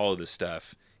 right? Yep. All of this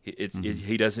stuff.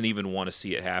 He doesn't even want to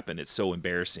see it happen. It's so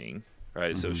embarrassing,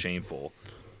 right? It's so shameful.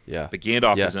 Yeah. But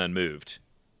Gandalf is unmoved.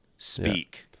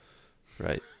 Speak. Yeah.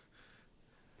 Right.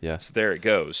 Yeah. So there it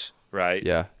goes, right?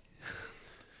 Yeah.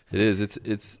 It is.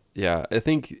 It's yeah. I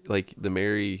think like the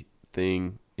Mary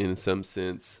thing in some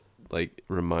sense like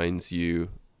reminds you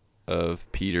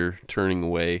of Peter turning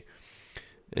away.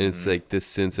 And it's like this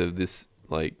sense of this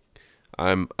like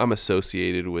I'm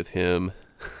associated with him.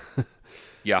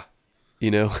 Yeah.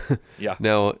 Yeah.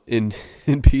 Now in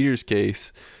Peter's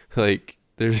case, like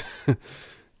there's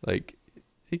like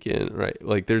again, right?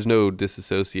 Like there's no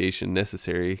disassociation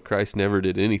necessary. Christ never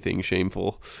did anything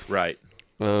shameful. Right.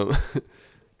 But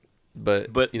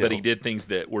he did things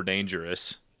that were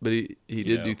dangerous. But he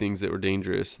did do things that were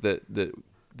dangerous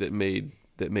that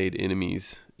made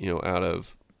enemies, out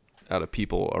of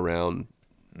people around,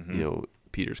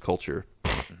 Peter's culture.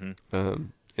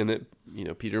 And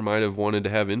that, Peter might have wanted to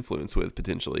have influence with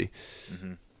potentially.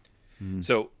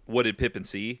 So what did Pippin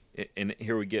see? And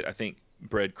here we get, I think,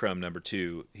 breadcrumb number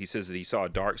 2. He says that he saw a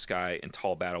dark sky and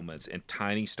tall battlements and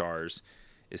tiny stars.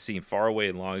 It seemed far away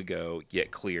and long ago,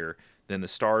 yet clear. Then the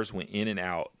stars went in and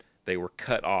out. They were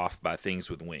cut off by things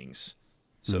with wings.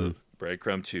 So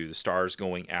breadcrumb 2, the stars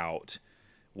going out.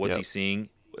 What's he seeing?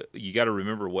 You got to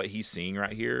remember what he's seeing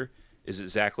right here is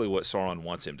exactly what Sauron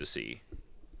wants him to see.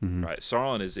 Right?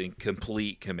 Sauron is in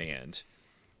complete command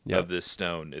of this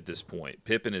stone at this point.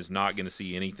 Pippin is not going to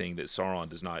see anything that Sauron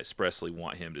does not expressly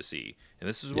want him to see. And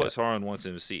this is what Sauron wants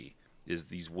him to see, is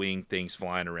these winged things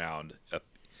flying around a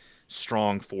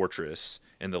strong fortress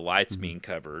and the lights being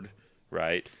covered,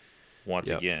 right? Once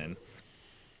again.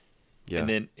 Yeah.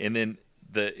 And then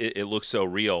it looks so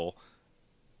real,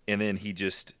 and then he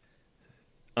just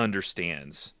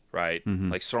understands, right?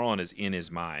 Like Sauron is in his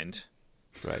mind.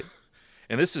 Right.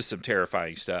 And this is some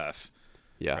terrifying stuff.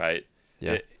 Yeah. Right?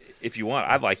 Yeah. If you want,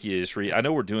 I'd like you to just read. I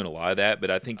know we're doing a lot of that,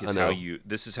 but I think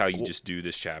this is how you just do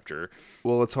this chapter.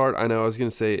 Well, it's hard. I know. I was going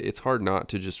to say it's hard not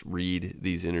to just read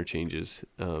these interchanges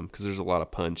because there's a lot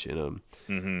of punch in them.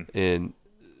 And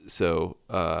so,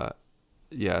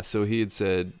 so he had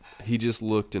said, he just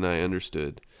looked and I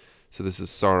understood. So this is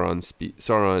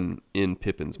Sauron in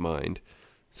Pippin's mind.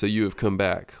 So you have come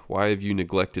back. Why have you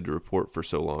neglected to report for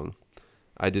so long?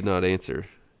 I did not answer.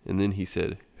 And then he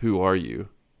said, who are you?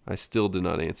 I still did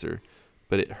not answer,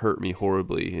 but it hurt me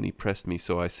horribly, and he pressed me,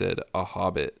 so I said, a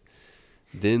hobbit.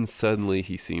 Then suddenly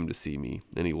he seemed to see me,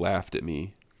 and he laughed at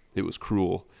me. It was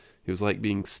cruel. It was like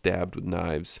being stabbed with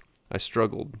knives. I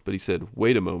struggled, but he said,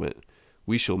 wait a moment.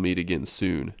 We shall meet again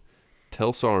soon.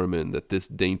 Tell Saruman that this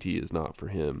dainty is not for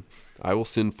him. I will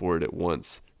send for it at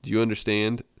once. Do you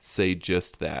understand? Say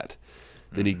just that.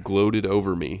 Then he gloated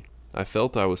over me. I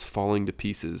felt I was falling to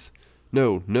pieces.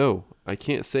 No, I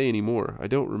can't say any more. I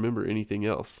don't remember anything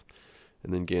else.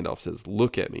 And then Gandalf says,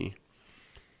 look at me.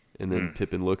 And then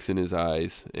Pippin looks in his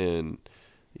eyes, and,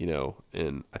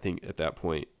 and I think at that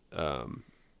point,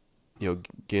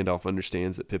 Gandalf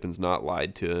understands that Pippin's not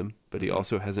lied to him, but he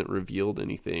also hasn't revealed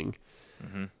anything.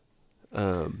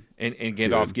 And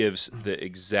Gandalf gives the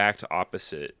exact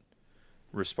opposite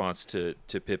response to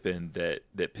Pippin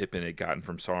that Pippin had gotten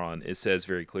from Sauron. It says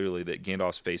very clearly that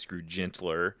Gandalf's face grew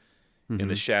gentler in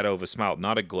the shadow of a smile,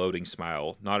 not a gloating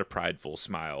smile, not a prideful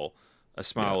smile, a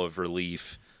smile of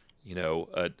relief,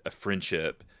 a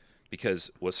friendship. Because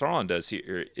what Sauron does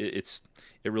here, it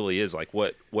really is like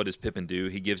what does Pippin do?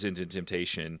 He gives into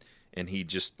temptation and he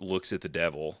just looks at the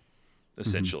devil,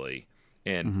 essentially.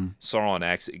 And Sauron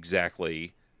acts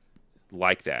exactly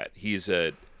like that. He's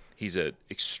a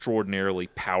extraordinarily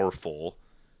powerful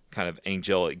kind of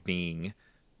angelic being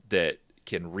that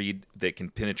can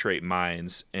penetrate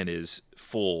minds and is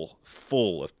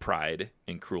full of pride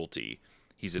and cruelty.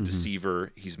 He's a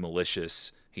deceiver. He's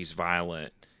malicious. He's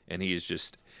violent, and he is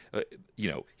just,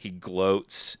 he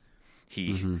gloats.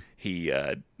 He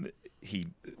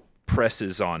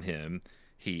presses on him.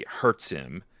 He hurts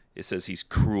him. It says he's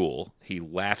cruel. He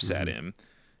laughs at him.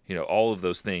 All of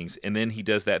those things, and then he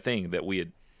does that thing that we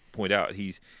had pointed out.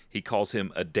 He calls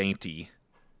him a dainty.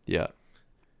 Yeah.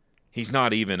 He's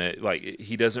not even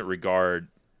he doesn't regard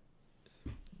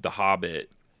the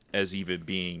Hobbit as even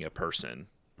being a person.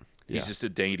 He's just a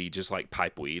dainty, just like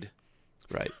pipeweed.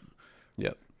 Right.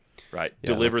 Yep. Right. Yeah,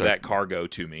 deliver that cargo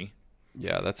to me.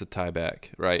 Yeah, that's a tie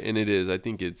back. Right. And it is. I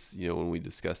think it's, when we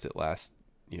discussed it last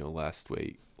last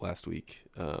week,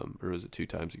 or was it 2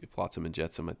 times? Flotsam and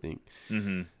Jetsam, I think.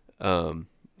 Mm-hmm.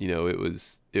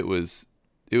 It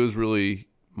was really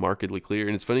markedly clear.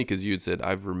 And it's funny because you had said,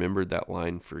 I've remembered that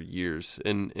line for years,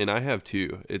 and I have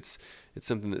too. It's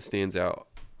something that stands out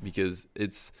because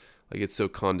it's so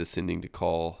condescending to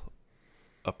call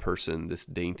a person this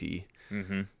dainty.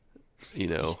 Mm-hmm.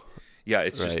 Yeah,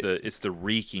 it's right? just the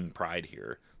reeking pride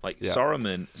here. Like Yeah.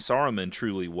 Saruman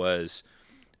truly was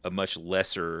a much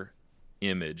lesser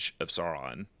image of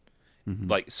Sauron. Mm-hmm.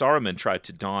 Like Saruman tried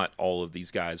to daunt all of these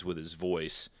guys with his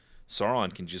voice.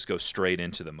 Sauron can just go straight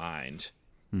into the mind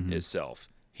itself.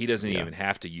 He doesn't even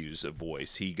have to use a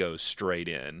voice. He goes straight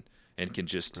in and can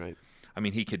just. Right. I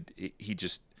mean, he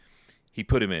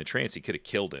put him in a trance. He could have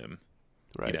killed him,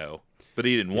 Right. but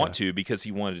he didn't want to because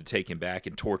he wanted to take him back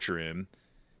and torture him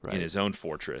Right. in his own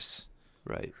fortress.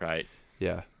 Right. Right.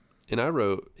 Yeah. And I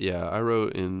wrote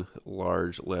in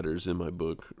large letters in my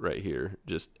book right here,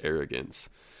 just arrogance.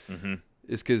 Mm-hmm.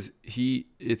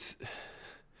 It's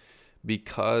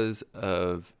because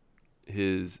of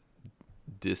his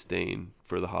disdain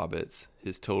for the hobbits,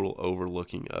 his total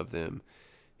overlooking of them.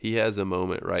 He has a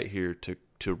moment right here to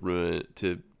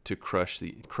crush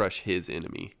his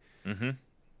enemy. Mm-hmm.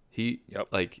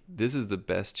 This is the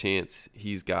best chance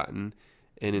he's gotten,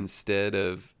 and instead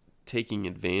of taking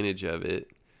advantage of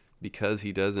it, because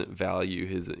he doesn't value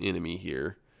his enemy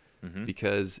here,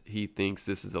 because he thinks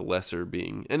this is a lesser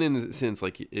being, and in a sense,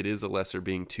 like it is a lesser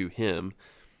being to him,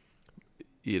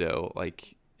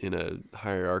 like in a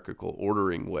hierarchical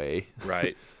ordering way,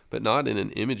 Right. but not in an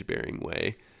image bearing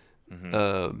way.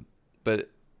 Mm-hmm.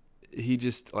 But he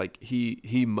just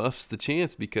he muffs the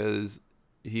chance because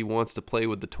he wants to play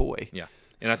with the toy. Yeah.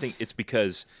 And I think it's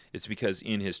because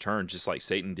in his turn, just like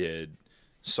Satan did,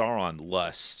 Sauron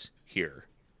lusts here.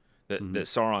 That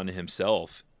Sauron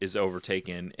himself is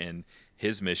overtaken and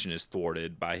his mission is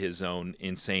thwarted by his own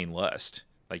insane lust.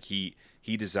 Like he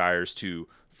desires to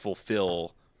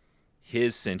fulfill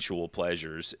his sensual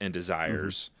pleasures and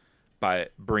desires by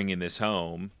bringing this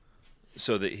home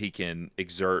so that he can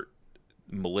exert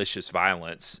malicious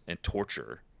violence and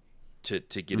torture to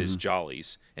get his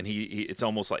jollies. And he it's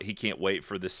almost like he can't wait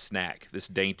for this snack, this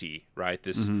dainty, right?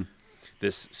 This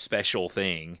special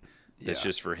thing that's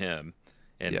just for him.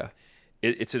 And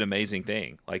it's an amazing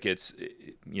thing. Like that's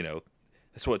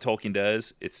what Tolkien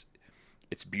does. It's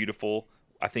beautiful.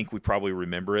 I think we probably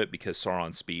remember it because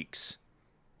Sauron speaks,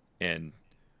 and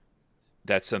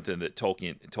that's something that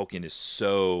Tolkien is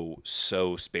so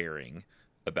sparing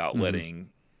about letting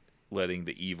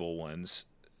the evil ones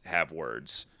have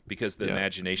words, because the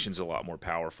imagination's a lot more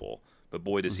powerful. But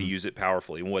boy, does he use it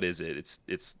powerfully. And what is it?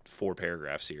 It's 4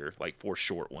 paragraphs here, like 4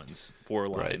 short ones, 4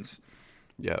 lines.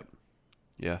 Right.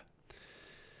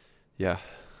 Yeah.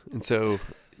 And so,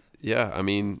 I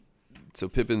mean, so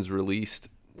Pippin's released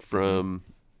from,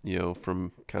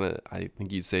 from kind of, I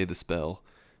think you'd say the spell,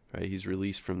 right? He's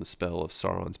released from the spell of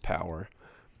Sauron's power,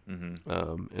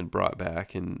 and brought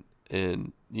back and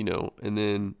then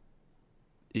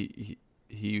he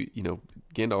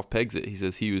Gandalf pegs it. He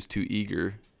says he was too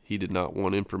eager. He did not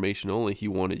want information only. He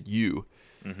wanted you,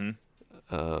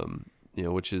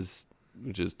 which is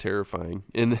terrifying.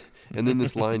 And then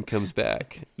this line comes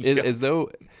back, as though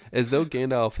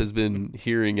Gandalf has been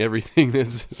hearing everything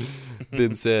that's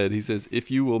been said. He says,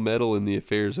 "If you will meddle in the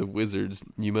affairs of wizards,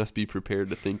 you must be prepared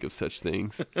to think of such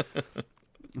things."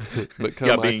 But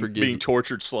come, I forgive being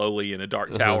tortured slowly in a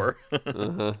dark tower.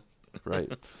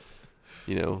 Right.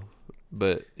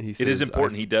 But he says, it is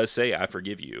important. He does say, "I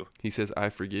forgive you." He says, "I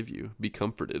forgive you. Be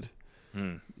comforted."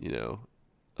 And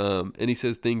he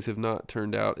says things have not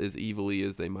turned out as evilly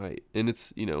as they might. And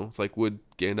it's, it's like, would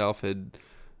Gandalf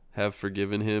have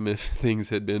forgiven him if things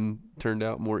had been turned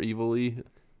out more evilly?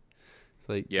 It's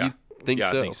like, you think so.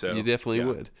 I think so. You definitely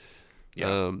would.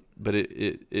 Yeah. But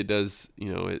it does,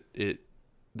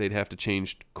 they'd have to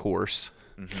change course.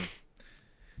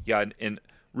 Yeah. And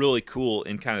really cool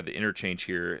in kind of the interchange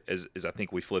here, as I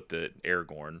think we flipped at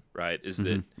Aragorn, right? Is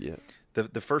that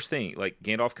the first thing, like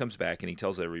Gandalf comes back and he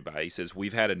tells everybody, he says,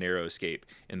 "We've had a narrow escape."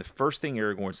 And the first thing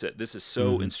Aragorn said, this is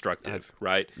so instructive,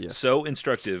 right? Yes. So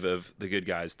instructive of the good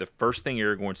guys. The first thing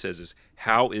Aragorn says is,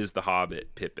 "How is the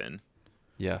Hobbit, Pippin?"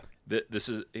 Yeah.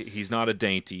 He's not a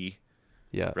dainty.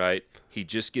 Yeah. Right? He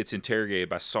just gets interrogated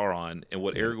by Sauron, and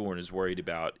what Aragorn is worried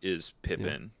about is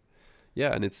Pippin.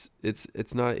 Yeah, and it's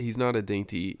not, he's not a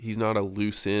dainty, he's not a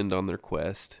loose end on their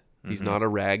quest. He's not a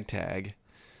ragtag.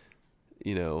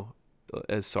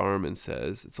 As Saruman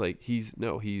says, it's like he's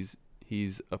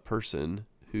a person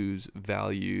who's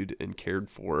valued and cared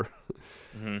for.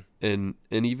 And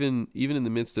even in the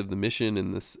midst of the mission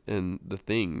and the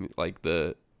thing, like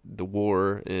the the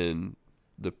war and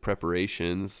the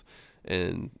preparations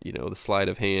and, the sleight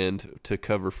of hand to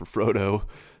cover for Frodo.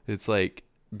 It's like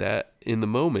that in the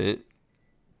moment,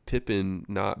 Pippin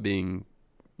not being,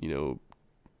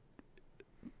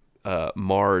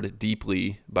 marred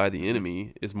deeply by the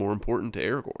enemy is more important to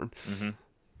Aragorn. Mm-hmm.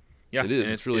 Yeah, it is.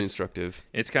 It's really instructive.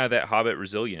 It's kind of that Hobbit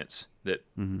resilience that,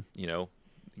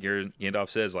 Gandalf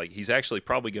says, like, he's actually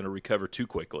probably going to recover too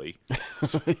quickly.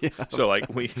 So like,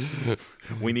 we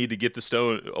need to get the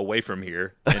stone away from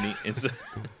here.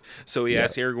 So he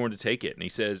asks Aragorn to take it.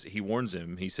 And he warns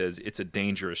him, he says, it's a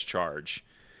dangerous charge.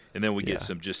 And then we get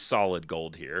some just solid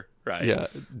gold here, right? Yeah,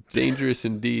 dangerous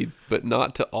indeed, but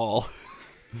not to all.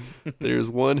 There's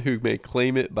one who may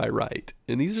claim it by right,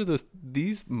 and these are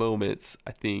these moments,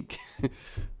 I think.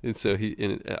 And so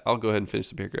I'll go ahead and finish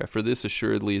the paragraph. For this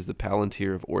assuredly is the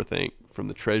Palantir of Orthanc from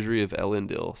the treasury of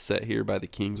Elendil, set here by the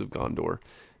kings of Gondor.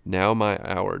 Now my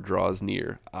hour draws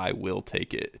near. I will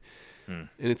take it. And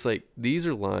it's like these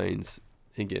are lines.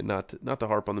 Again, not to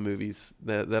harp on the movies.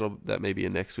 That may be a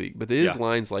next week, but there is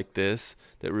lines like this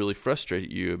that really frustrate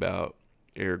you about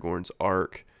Aragorn's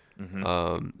arc.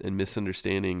 And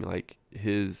misunderstanding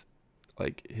his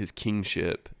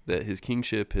kingship, that his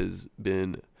kingship has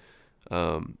been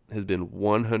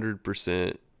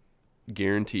 100%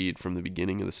 guaranteed from the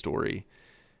beginning of the story,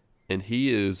 and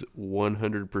he is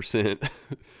 100%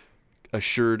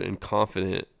 assured and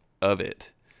confident of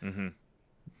it.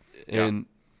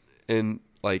 And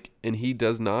he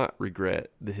does not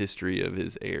regret the history of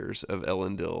his heirs of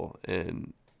Elendil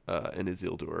and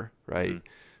Isildur, right?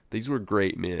 These were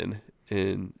great men,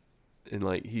 and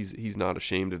he's not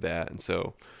ashamed of that. And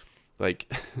so and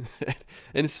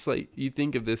it's just like, you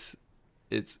think of this,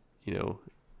 it's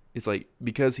like,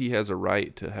 because he has a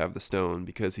right to have the stone,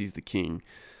 because he's the king,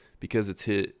 because it's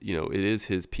it is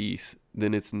his piece,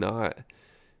 then it's not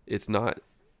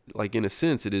like, in a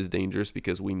sense it is dangerous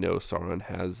because we know Sauron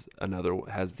has another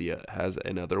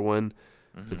one.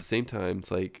 But at the same time,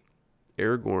 it's like,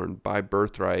 Aragorn, by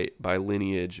birthright, by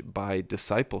lineage, by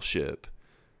discipleship,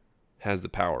 has the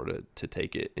power to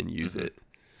take it and use it.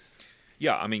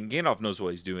 Yeah, I mean, Gandalf knows what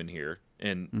he's doing here,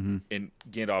 and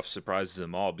Gandalf surprises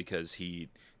them all because he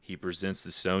presents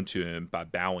the stone to him by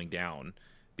bowing down,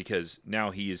 because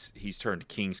now he's turned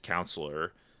king's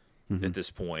counselor at this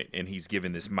point, and he's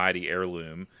given this mighty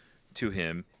heirloom to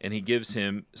him, and he gives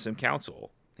him some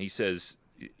counsel. He says,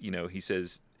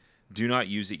 do not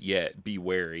use it yet, be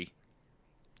wary.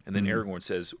 And then Aragorn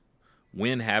says,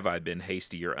 when have I been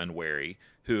hasty or unwary,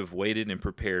 who have waited and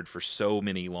prepared for so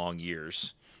many long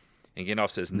years? And Gandalf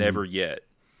says, never yet,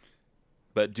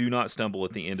 but do not stumble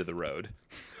at the end of the road.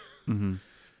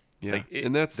 Yeah,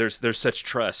 and there's such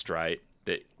trust, right?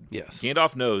 That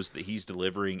Gandalf knows that he's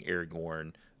delivering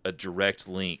Aragorn a direct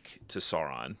link to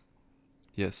Sauron.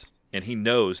 Yes. And he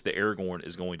knows that Aragorn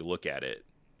is going to look at it.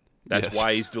 That's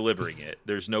why he's delivering it.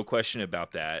 There's no question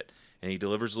about that. And he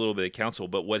delivers a little bit of counsel,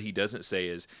 but what he doesn't say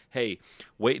is, hey,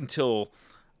 wait until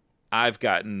I've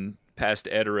gotten past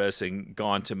Edoras and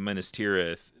gone to Minas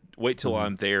Tirith. Wait till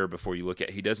I'm there before you look at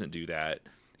it. He doesn't do that.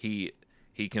 He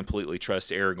completely trusts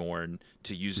Aragorn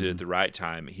to use it at the right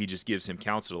time. He just gives him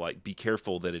counsel, like, be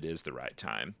careful that it is the right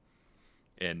time.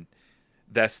 And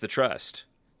that's the trust.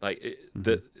 Like,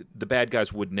 the bad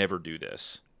guys would never do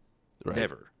this. Right.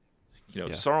 Never.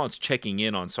 Sauron's checking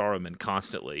in on Saruman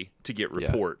constantly to get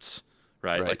reports.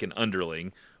 Right? Like an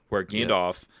underling, where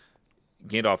Gandalf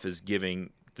is giving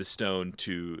the stone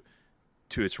to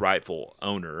its rightful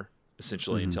owner,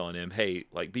 essentially, and telling him, hey,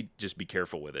 like, just be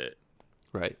careful with it.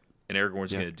 Right. And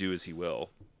Aragorn's going to do as he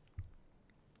will.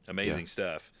 Amazing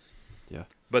stuff. Yeah.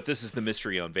 But this is the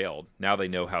mystery unveiled. Now they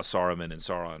know how Saruman and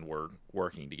Sauron were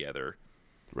working together.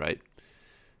 Right.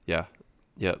 Yeah.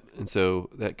 Yep. And so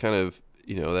that kind of,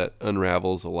 that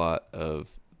unravels a lot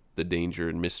of the danger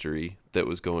and mystery that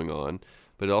was going on,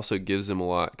 but it also gives them a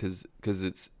lot because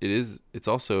it's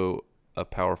also a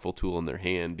powerful tool in their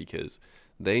hand, because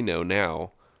they know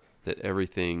now that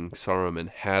everything Saruman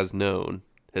has known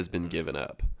has been given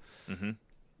up.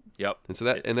 Yep. And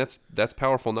so that's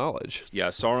powerful knowledge. Yeah,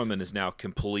 Saruman is now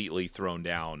completely thrown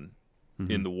down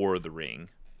in the War of the Ring.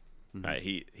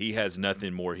 Right? He has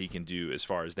nothing more he can do as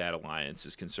far as that alliance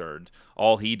is concerned.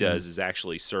 All he does is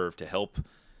actually serve to help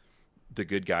the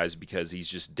good guys, because he's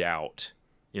just doubt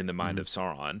in the mind of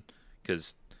Sauron,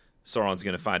 because Sauron's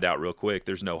going to find out real quick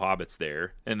there's no hobbits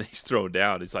there, and he's thrown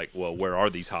down. He's like, well, where are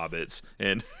these hobbits?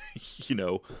 And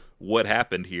what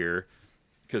happened here?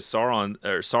 Because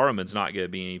Saruman's not going to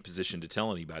be in any position to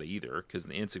tell anybody either, because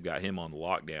the Ents have got him on the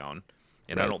lockdown,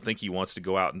 and I don't think he wants to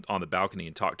go out on the balcony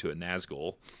and talk to a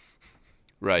Nazgul.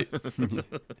 Right.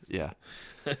 Yeah.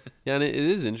 Yeah, and it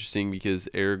is interesting because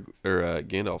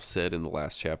Gandalf said in the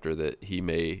last chapter that he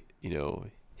may,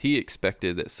 he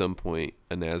expected at some point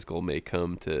a Nazgul may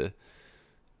come to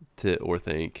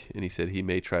Orthanc, and he said he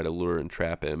may try to lure and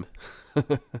trap him.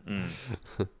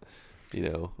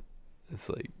 It's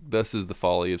like, thus is the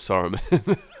folly of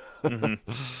Saruman.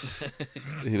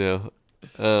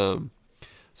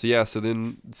 So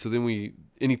then we,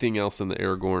 anything else in the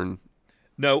Aragorn?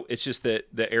 No, it's just that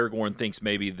the Aragorn thinks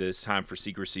maybe this time for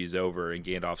secrecy is over, and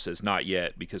Gandalf says not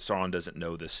yet because Sauron doesn't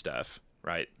know this stuff,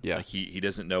 right? Yeah. Like he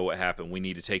doesn't know what happened. We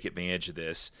need to take advantage of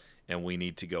this, and we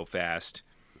need to go fast.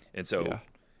 And so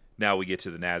now we get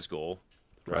to the Nazgul,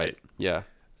 right? Yeah.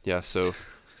 Yeah, so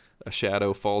a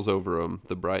shadow falls over them.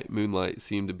 The bright moonlight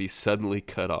seemed to be suddenly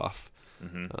cut off.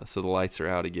 So the lights are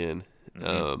out again.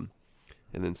 And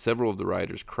then several of the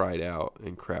riders cried out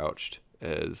and crouched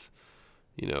as,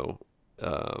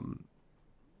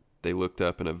 they looked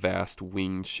up, and a vast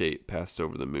winged shape passed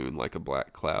over the moon like a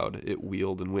black cloud. It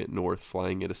wheeled and went north,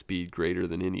 flying at a speed greater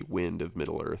than any wind of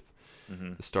Middle-earth.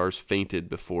 The stars fainted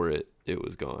before it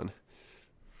was gone.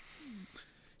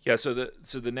 Yeah, so the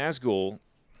Nazgul,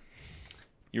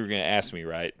 you were going to ask me,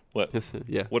 right? What?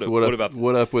 Yeah. What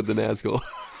up with the Nazgul?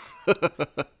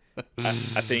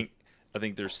 I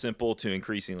think there's simple to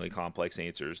increasingly complex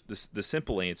answers. The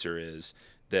simple answer is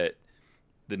that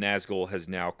the Nazgul has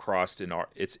now crossed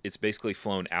it's basically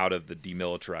flown out of the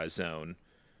demilitarized zone,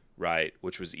 right,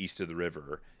 which was east of the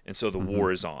river, and so the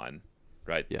war is on,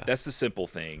 right? Yeah. That's the simple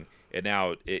thing, and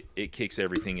now it kicks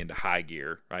everything into high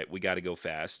gear, right? We got to go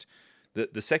fast.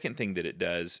 The second thing that it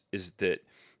does is that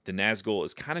the Nazgul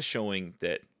is kind of showing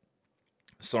that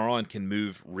Sauron can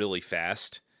move really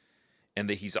fast, and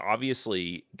that he's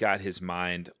obviously got his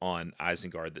mind on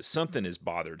Isengard, that something has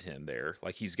bothered him there.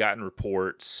 Like he's gotten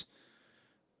reports,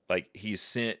 like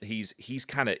he's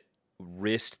kind of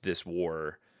risked this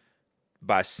war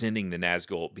by sending the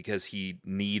Nazgul because he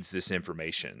needs this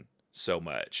information so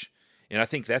much. And I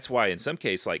think that's why in some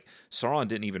case, like Sauron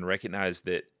didn't even recognize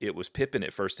that it was Pippin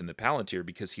at first in the Palantir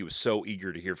because he was so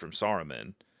eager to hear from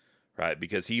Saruman, right?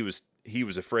 Because he was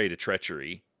afraid of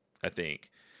treachery, I think.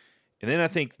 And then I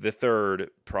think the third,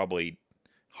 probably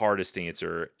hardest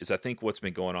answer is I think what's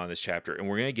been going on in this chapter, and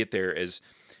we're going to get there, is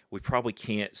we probably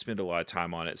can't spend a lot of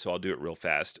time on it, so I'll do it real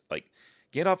fast. Like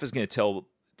Gandalf is going to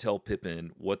tell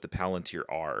Pippin what the Palantir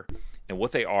are, and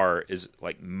what they are is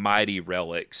like mighty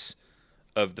relics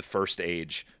of the First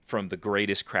Age from the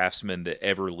greatest craftsman that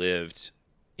ever lived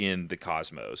in the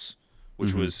cosmos,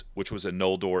 which was a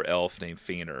Noldor elf named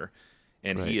Fëanor,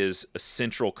 and he is a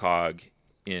central cog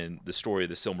in the story of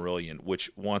the Silmarillion, which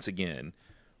once again,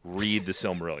 read the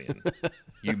Silmarillion.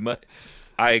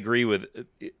 I agree with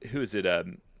who is it?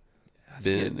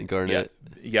 Ben Garnett.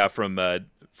 Yeah, from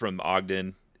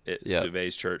Ogden at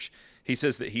Suve's church. He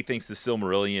says that he thinks the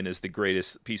Silmarillion is the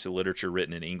greatest piece of literature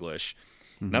written in English.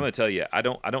 And I'm going to tell you, I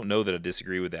don't know that I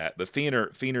disagree with that. But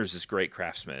Fëanor's this great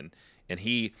craftsman, and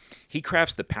he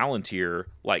crafts the Palantir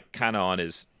like kind of on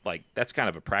his, like, that's kind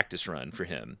of a practice run for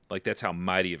him. Like that's how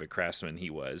mighty of a craftsman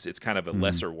he was. It's kind of a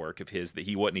lesser work of his that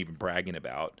he wasn't even bragging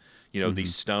about.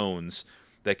 These stones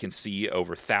that can see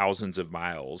over thousands of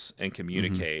miles and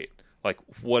communicate. Like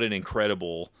what an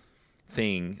incredible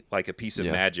thing, like a piece of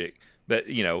magic. But,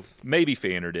 maybe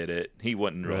Fëanor did it. He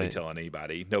wasn't really telling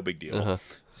anybody. No big deal.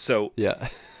 So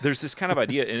there's this kind of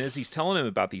idea. And as he's telling him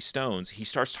about these stones, he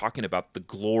starts talking about the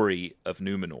glory of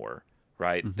Numenor,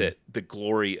 right? That the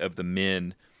glory of the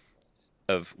men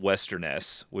of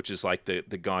Westerness, which is like the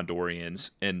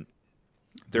Gondorians. And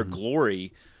their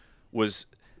glory was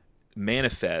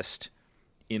manifest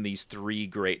in these three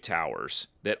great towers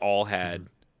that all had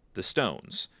the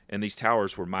stones. And these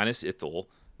towers were Minas Ithil,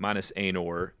 Minas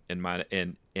Anor, and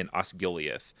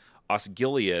Osgiliath.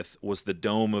 Osgiliath was the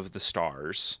dome of the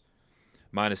stars.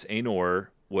 Minas Anor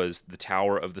was the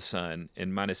tower of the sun,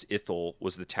 and Minas Ithil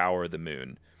was the tower of the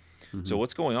moon. So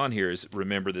what's going on here is,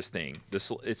 remember this thing.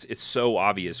 It's so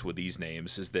obvious with these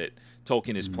names, is that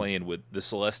Tolkien is playing with the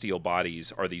celestial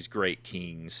bodies are these great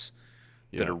kings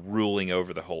that are ruling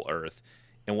over the whole earth.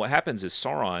 And what happens is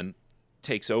Sauron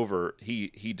takes over.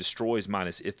 He destroys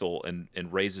Minas Ithil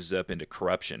and raises up into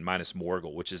corruption, Minas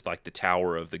Morgul, which is like the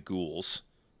tower of the ghouls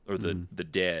or the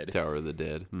dead. Tower of the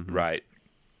Dead. Right.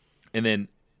 And then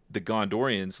the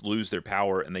Gondorians lose their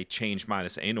power, and they change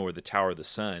Minas Anor, the Tower of the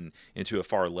Sun, into a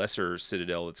far lesser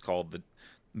citadel. It's called the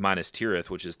Minas Tirith,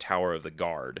 which is Tower of the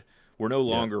Guard. We're no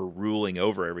longer ruling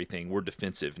over everything. We're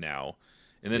defensive now.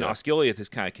 And then Yeah. Osgiliath is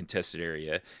kind of contested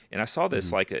area. And I saw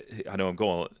this I know I'm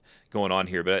going on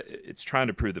here, but it's trying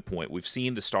to prove the point. We've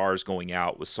seen the stars going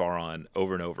out with Sauron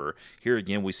over and over. Here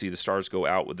again, we see the stars go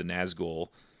out with the Nazgul.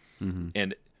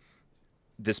 And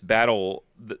this battle,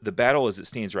 the battle as it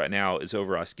stands right now, is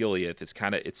over Osgiliath.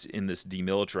 It's in this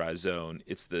demilitarized zone.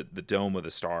 It's the dome of the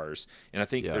stars, and I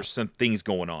think there's some things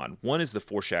going on. One is the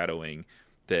foreshadowing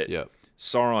that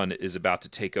Sauron is about to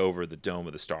take over the dome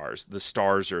of the stars. The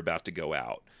stars are about to go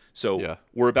out, so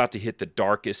we're about to hit the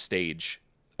darkest stage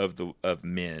of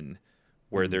men,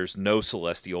 where there's no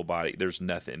celestial body. There's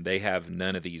nothing. They have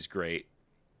none of these great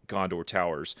Gondor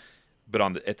towers, but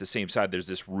at the same side, there's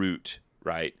this root,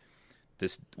 right?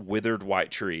 This withered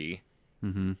white tree,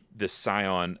 this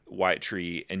scion white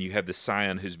tree, and you have the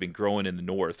scion who's been growing in the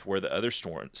north where the other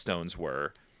stones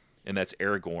were, and that's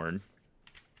Aragorn.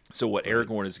 So what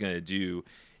Aragorn is going to do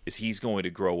is he's going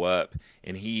to grow up,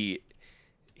 and he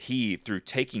through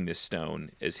taking this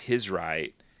stone as his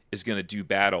right is going to do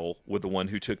battle with the one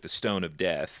who took the stone of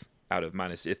death out of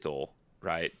Minas Ithil,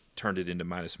 right? Turned it into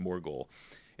Minas Morgul,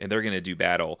 and they're going to do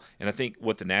battle. And I think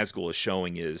what the Nazgul is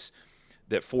showing is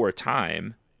that for a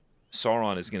time,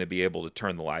 Sauron is going to be able to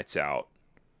turn the lights out.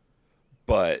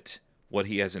 But what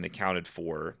he hasn't accounted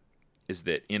for is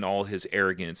that in all his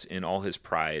arrogance, in all his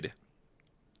pride,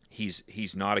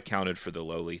 he's not accounted for the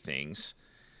lowly things.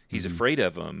 He's afraid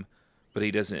of them, but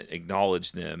he doesn't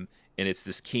acknowledge them. And it's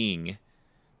this king.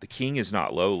 The king is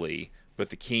not lowly, but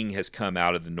the king has come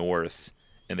out of the north,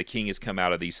 and the king has come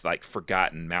out of these like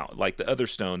forgotten mountains. Like the other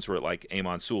stones were like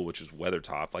Amon Sul, which was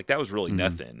Weathertop. Like that was really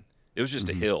nothing. It was just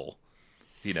a hill,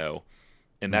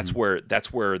 and that's where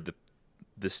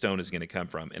the stone is going to come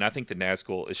from. And I think the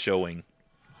Nazgul is showing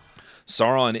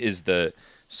Sauron is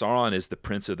the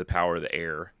prince of the power of the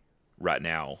air right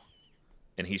now,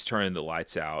 and he's turning the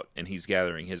lights out and he's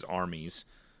gathering his armies.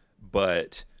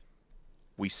 But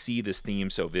we see this theme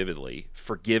so vividly.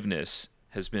 Forgiveness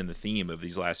has been the theme of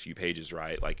these last few pages,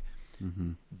 right? Like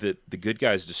the good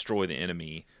guys destroy the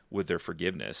enemy with their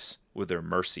forgiveness, with their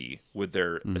mercy, with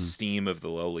their esteem of the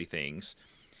lowly things.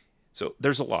 So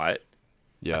there's a lot.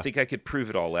 Yeah. I think I could prove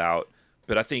it all out,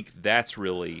 but I think that's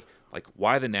really like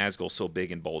why the Nazgul so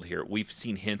big and bold here. We've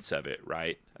seen hints of it,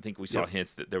 right? I think we saw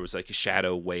hints that there was like a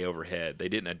shadow way overhead. They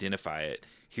didn't identify it.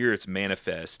 Here it's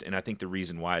manifest, and I think the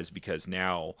reason why is because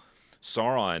now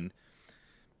Sauron,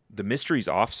 the mystery's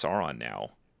off Sauron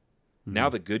now. Now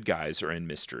the good guys are in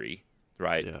mystery.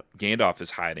 Right? Yeah. Gandalf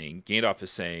is hiding. Gandalf is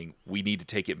saying, we need to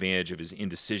take advantage of his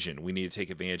indecision. We need to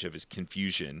take advantage of his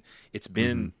confusion. It's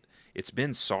been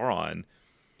Sauron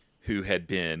who had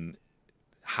been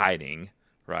hiding,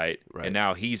 right? And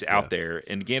now he's out there.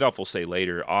 And Gandalf will say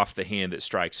later, off the hand that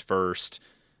strikes first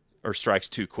or strikes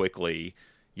too quickly,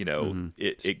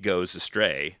 it goes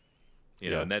astray. You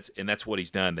know, and that's what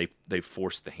he's done. They've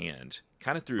forced the hand.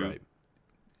 Kind of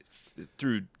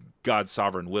through God's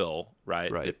sovereign will,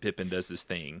 right? That Pippin does this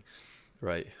thing.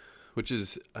 Right. Which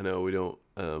is, I know we don't,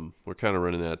 we're kind of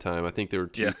running out of time. I think there were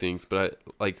two things, but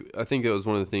I think that was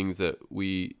one of the things that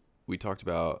we talked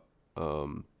about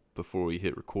before we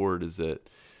hit record is that,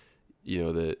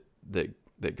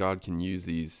 that God can use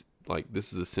these, like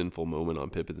this is a sinful moment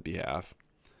on Pippin's behalf.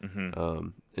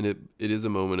 And it is a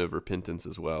moment of repentance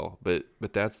as well, but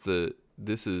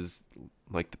this is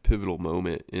like the pivotal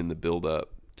moment in the build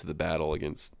up to the battle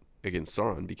against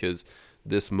Sauron, because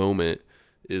this moment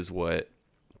is what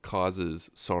causes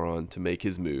Sauron to make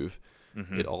his move.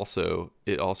 It also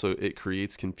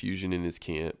creates confusion in his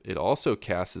camp. It also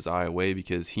casts his eye away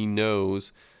because he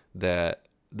knows that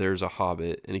there's a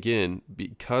hobbit, and again,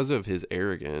 because of his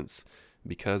arrogance,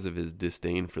 because of his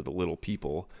disdain for the little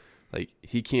people, like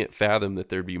he can't fathom that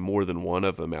there'd be more than one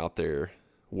of them out there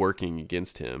working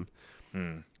against him.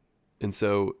 And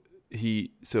so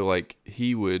he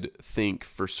would think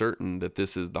for certain that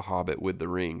this is the hobbit with the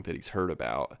ring that he's heard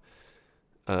about.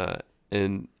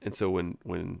 And so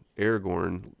when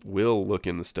Aragorn will look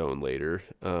in the stone later,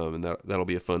 and that'll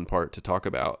be a fun part to talk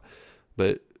about,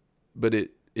 but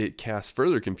it casts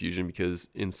further confusion because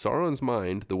in Sauron's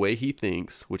mind, the way he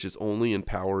thinks, which is only in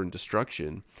power and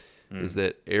destruction, is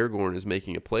that Aragorn is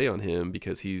making a play on him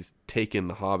because he's taken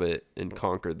the hobbit and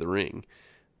conquered the ring.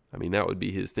 I mean, that would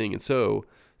be his thing. And so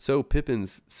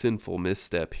Pippin's sinful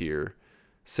misstep here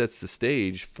sets the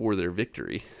stage for their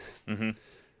victory.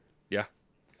 Yeah.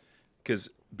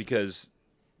 Because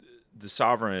the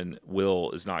sovereign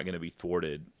will is not going to be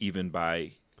thwarted even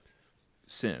by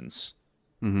sins.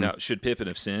 Now, should Pippin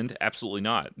have sinned? Absolutely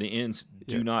not. The ends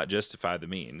do not justify the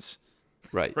means.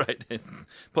 Right. And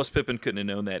plus, Pippin couldn't have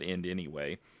known that end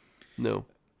anyway. No.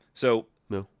 So,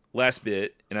 last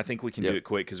bit, and I think we can do it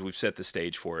quick because we've set the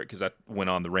stage for it, because I went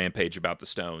on the rampage about the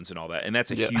stones and all that, and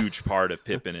that's a huge part of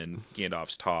Pippin and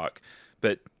Gandalf's talk.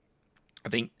 But I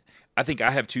think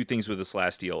I have two things with this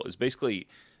last deal. Is basically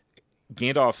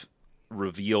Gandalf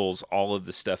reveals all of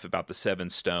the stuff about the seven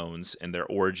stones and their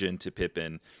origin to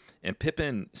Pippin, and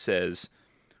Pippin says,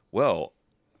 well,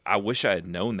 I wish I had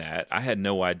known that. I had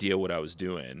no idea what I was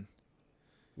doing.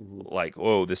 Like,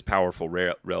 oh, this powerful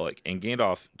relic. And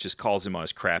Gandalf just calls him on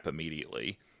his crap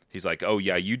immediately. He's like, oh,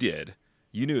 yeah, you did.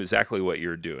 You knew exactly what you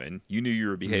were doing. You knew you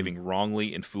were behaving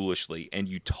wrongly and foolishly, and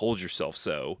you told yourself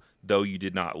so, though you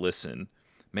did not listen.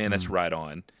 Man, that's right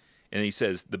on. And he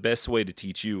says, the best way to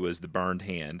teach you was the burned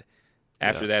hand.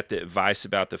 After that, the advice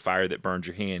about the fire that burned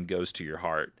your hand goes to your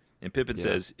heart. And Pippin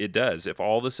says, it does. If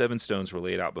all the seven stones were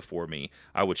laid out before me,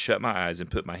 I would shut my eyes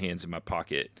and put my hands in my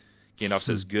pocket. Gandalf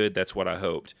says, good, that's what I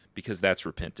hoped, because that's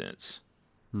repentance.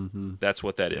 Mm-hmm. That's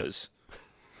what that is.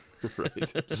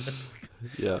 Right.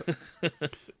 Yeah.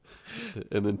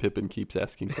 And then Pippin keeps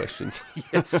asking questions.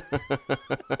 Yes.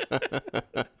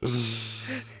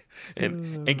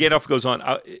 And Gandalf goes on.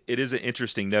 It is an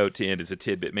interesting note to end as a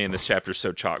tidbit. Man, this chapter is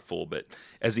so chock full. But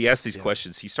as he asks these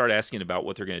questions, he started asking about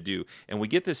what they're going to do. And we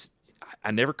get this.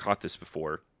 I never caught this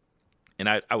before. And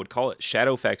I would call it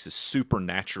Shadowfax's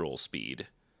supernatural speed.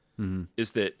 Mm-hmm.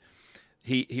 Is that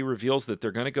he reveals that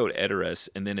they're going to go to Edoras,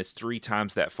 and then it's 3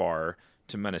 times that far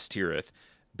to Minas Tirith.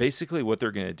 Basically, what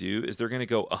they're going to do is they're going to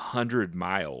go 100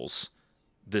 miles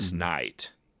this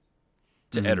night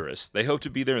to Edoras. They hope to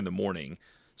be there in the morning.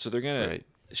 So they're going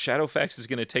to, Shadowfax is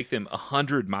going to take them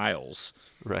 100 miles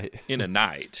in a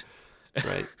night.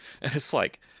 Right. And it's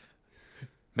like,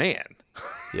 man.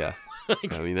 Yeah.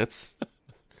 I mean, that's,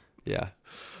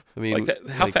 I mean, like that,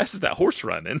 how fast is that horse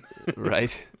running?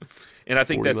 Right. And I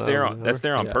think that's there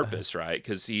on purpose, right?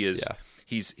 Because he is,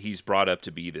 he's brought up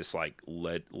to be this like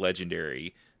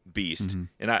legendary beast. Mm-hmm.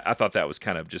 And I thought that was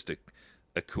kind of just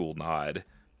a cool nod,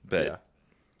 but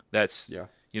that's,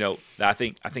 you know, I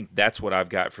think that's what I've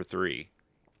got for 3.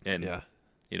 And,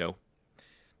 you know,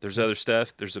 there's other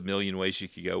stuff. There's a million ways you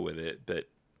could go with it, but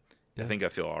I think I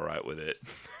feel all right with it.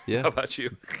 Yeah. How about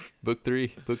you? Book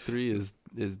three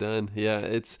is done.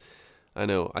 Yeah. I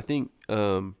know. I think,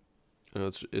 I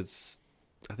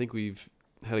think we've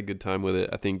had a good time with it.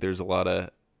 I think there's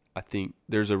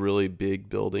a really big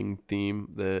building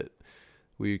theme that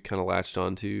we kind of latched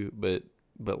onto, but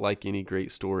like any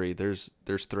great story, there's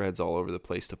threads all over the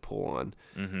place to pull on.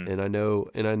 Mm-hmm. And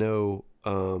I know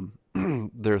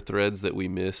there are threads that we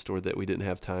missed or that we didn't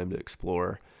have time to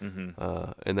explore.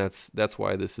 Mm-hmm. And that's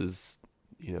why this is,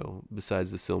 you know,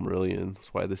 besides the Silmarillion,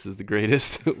 that's why this is the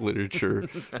greatest literature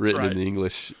written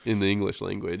in the English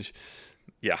language.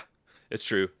 Yeah, it's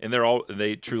true. And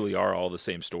they truly are all the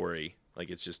same story. Like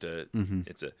it's just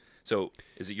so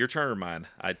is it your turn or mine?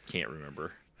 I can't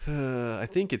remember. I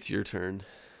think it's your turn.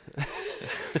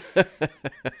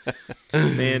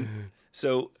 Man,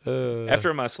 so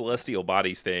after my celestial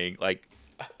bodies thing, like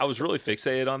I was really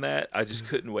fixated on that. I just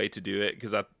couldn't wait to do it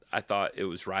because I thought it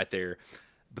was right there.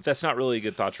 But that's not really a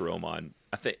good thought to roam on.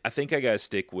 I think I gotta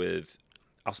stick with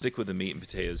the meat and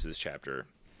potatoes of this chapter.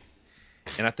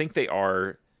 And I think they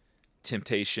are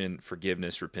temptation,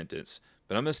 forgiveness, repentance.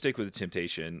 But I'm gonna stick with the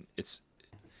temptation.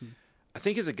 I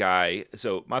think as a guy,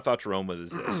 so my thought to roam with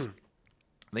is this.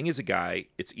 I think as a guy,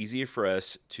 it's easier for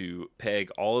us to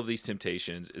peg all of these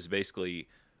temptations as basically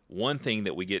one thing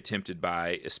that we get tempted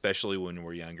by, especially when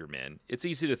we're younger men. It's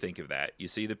easy to think of that. You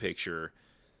see the picture,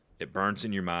 it burns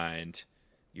in your mind,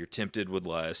 you're tempted with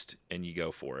lust, and you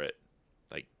go for it.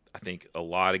 Like, I think a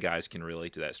lot of guys can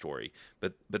relate to that story.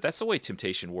 But that's the way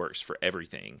temptation works for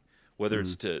everything. Whether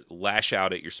it's to lash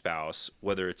out at your spouse,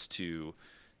 whether it's to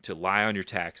lie on your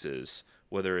taxes,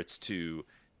 whether it's to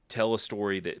tell a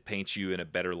story that paints you in a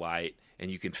better light and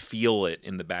you can feel it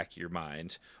in the back of your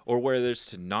mind, or whether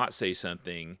it's to not say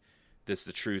something that's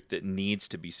the truth that needs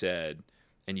to be said,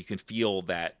 and you can feel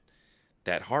that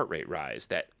heart rate rise,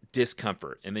 that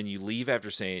discomfort, and then you leave after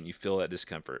saying it and you feel that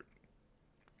discomfort.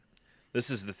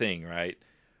 This is the thing, right?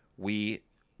 We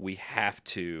have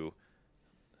to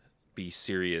be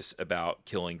serious about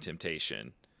killing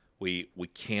temptation. We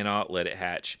cannot let it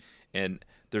hatch. And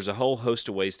there's a whole host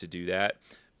of ways to do that.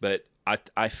 But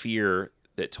I fear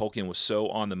that Tolkien was so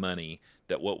on the money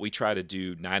that what we try to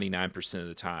do 99% of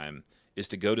the time is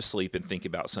to go to sleep and think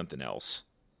about something else.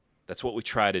 That's what we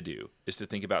try to do, is to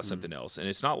think about something else. And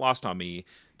it's not lost on me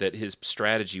that his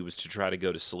strategy was to try to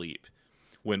go to sleep.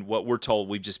 When what we're told,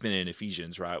 we've just been in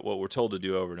Ephesians, right? What we're told to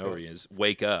do over and over again is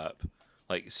wake up.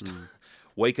 Like,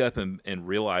 wake up and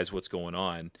realize what's going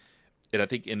on. And I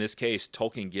think in this case,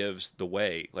 Tolkien gives the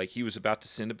way. Like, he was about to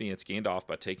sin against Gandalf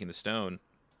by taking the stone.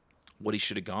 What he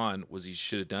should have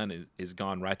done is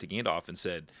gone right to Gandalf and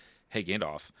said, "Hey,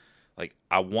 Gandalf, like,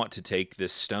 I want to take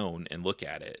this stone and look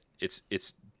at it.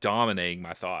 It's dominating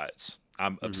my thoughts.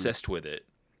 I'm obsessed with it."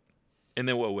 And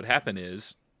then what would happen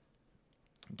is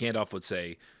Gandalf would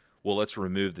say, "Well, let's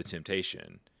remove the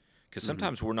temptation," because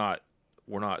sometimes we're not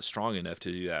strong enough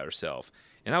to do that ourselves.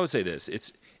 And I would say this: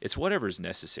 it's whatever is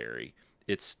necessary.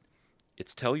 It's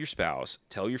tell your spouse,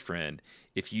 tell your friend.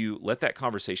 If you let that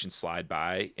conversation slide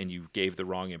by and you gave the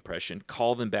wrong impression,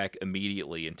 call them back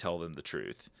immediately and tell them the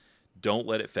truth. Don't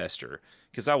let it fester.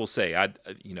 Because I will say,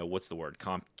 what's the word?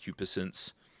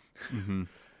 Concupiscence. Mm-hmm.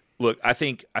 Look, I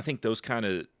think those kind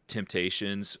of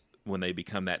temptations, when they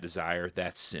become that desire,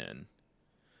 that's sin.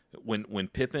 When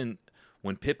Pippin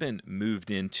moved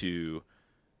into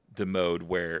the mode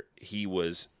where he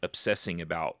was obsessing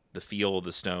about the feel of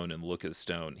the stone and the look of the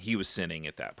stone, he was sinning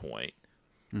at that point.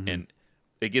 Mm-hmm. And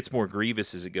it gets more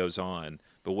grievous as it goes on,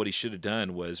 but what he should have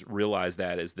done was realize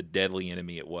that as the deadly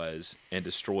enemy it was and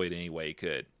destroy it any way he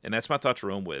could. And that's my thought to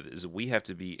roam with, is we have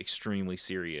to be extremely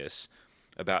serious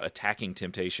about attacking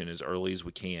temptation as early as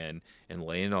we can and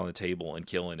laying it on the table and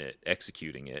killing it,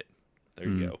 executing it. There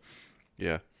you go.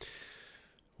 Yeah.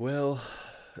 Well,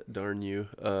 darn you.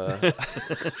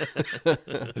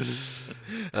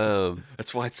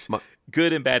 That's why it's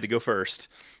good and bad to go first.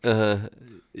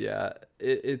 Yeah.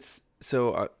 It's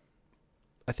so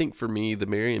I think for me, the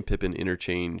Merry and Pippin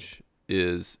interchange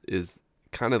is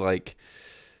kind of like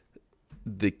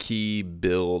the key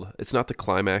build. It's not the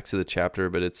climax of the chapter,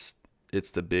 but it's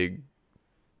the big,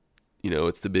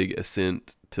 it's the big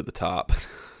ascent to the top.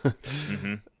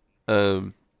 Mm-hmm.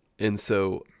 And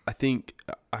so I think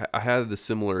I had the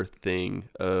similar thing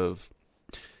of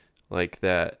like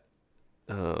that,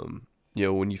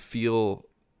 when you feel,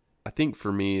 I think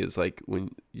for me is like when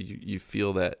you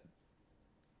feel that,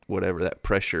 whatever, that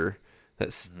pressure,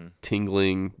 that's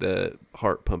tingling, the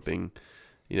heart pumping,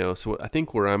 so I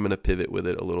think where I'm going to pivot with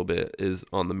it a little bit is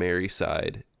on the Mary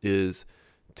side is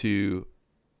to,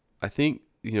 I think,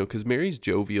 because Mary's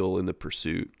jovial in the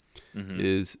pursuit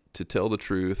is to tell the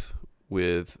truth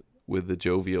with the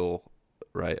jovial,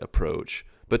 right, approach,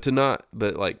 but to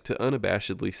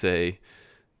unabashedly say,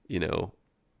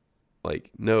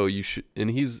 like, no, you should,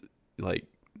 and he's like,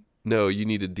 no, you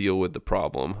need to deal with the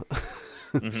problem.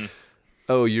 Mm-hmm.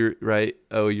 Oh, you're right.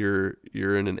 Oh, you're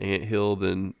in an anthill,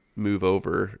 then move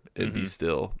over and be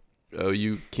still. Oh,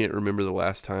 you can't remember the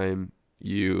last time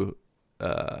you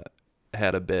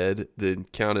had a bed, then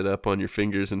count it up on your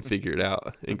fingers and figure it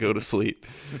out and go to sleep.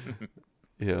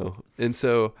 And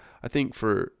so I think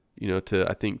to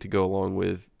go along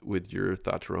with your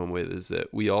thought to roam with is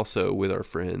that we also, with our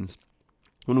friends,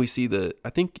 when we see I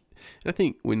think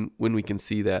when we can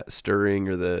see that stirring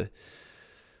or the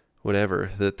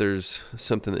whatever, that there's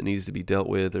something that needs to be dealt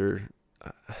with, or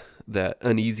that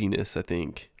uneasiness, I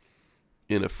think,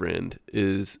 in a friend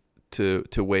is to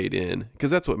wade in,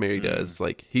 because that's what Mary does.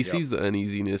 Like, he sees the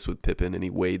uneasiness with Pippin and he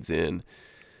wades in,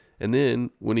 and then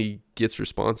when he gets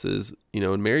responses,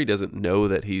 and Mary doesn't know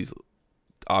that he's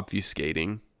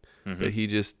obfuscating, but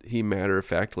he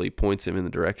matter-of-factly points him in the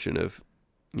direction of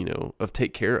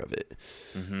take care of it,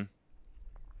 to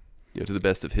the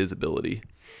best of his ability.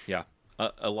 Yeah.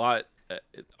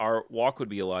 Our walk would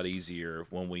be a lot easier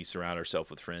when we surround ourselves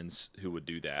with friends who would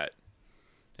do that.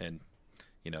 And,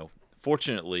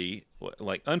 unfortunately,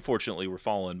 we're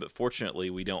fallen, but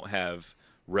fortunately we don't have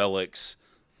relics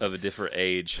of a different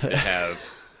age that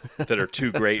are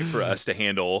too great for us to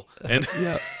handle and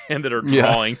that are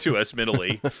drawing to us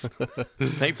mentally.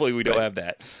 Thankfully we don't have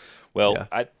that. Well,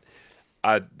 I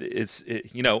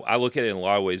look at it in a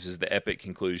lot of ways as the epic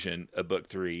conclusion of book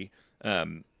 3.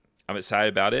 I'm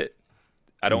excited about it.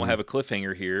 I don't have a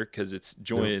cliffhanger here because it's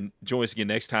join us again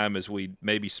next time as we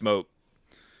maybe smoke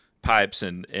pipes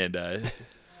and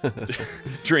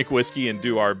drink whiskey and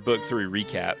do our book 3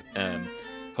 recap.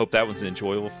 Hope that one's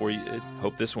enjoyable for you.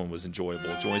 Hope this one was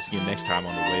enjoyable. Join us again next time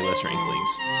on the Way Lesser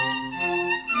Inklings.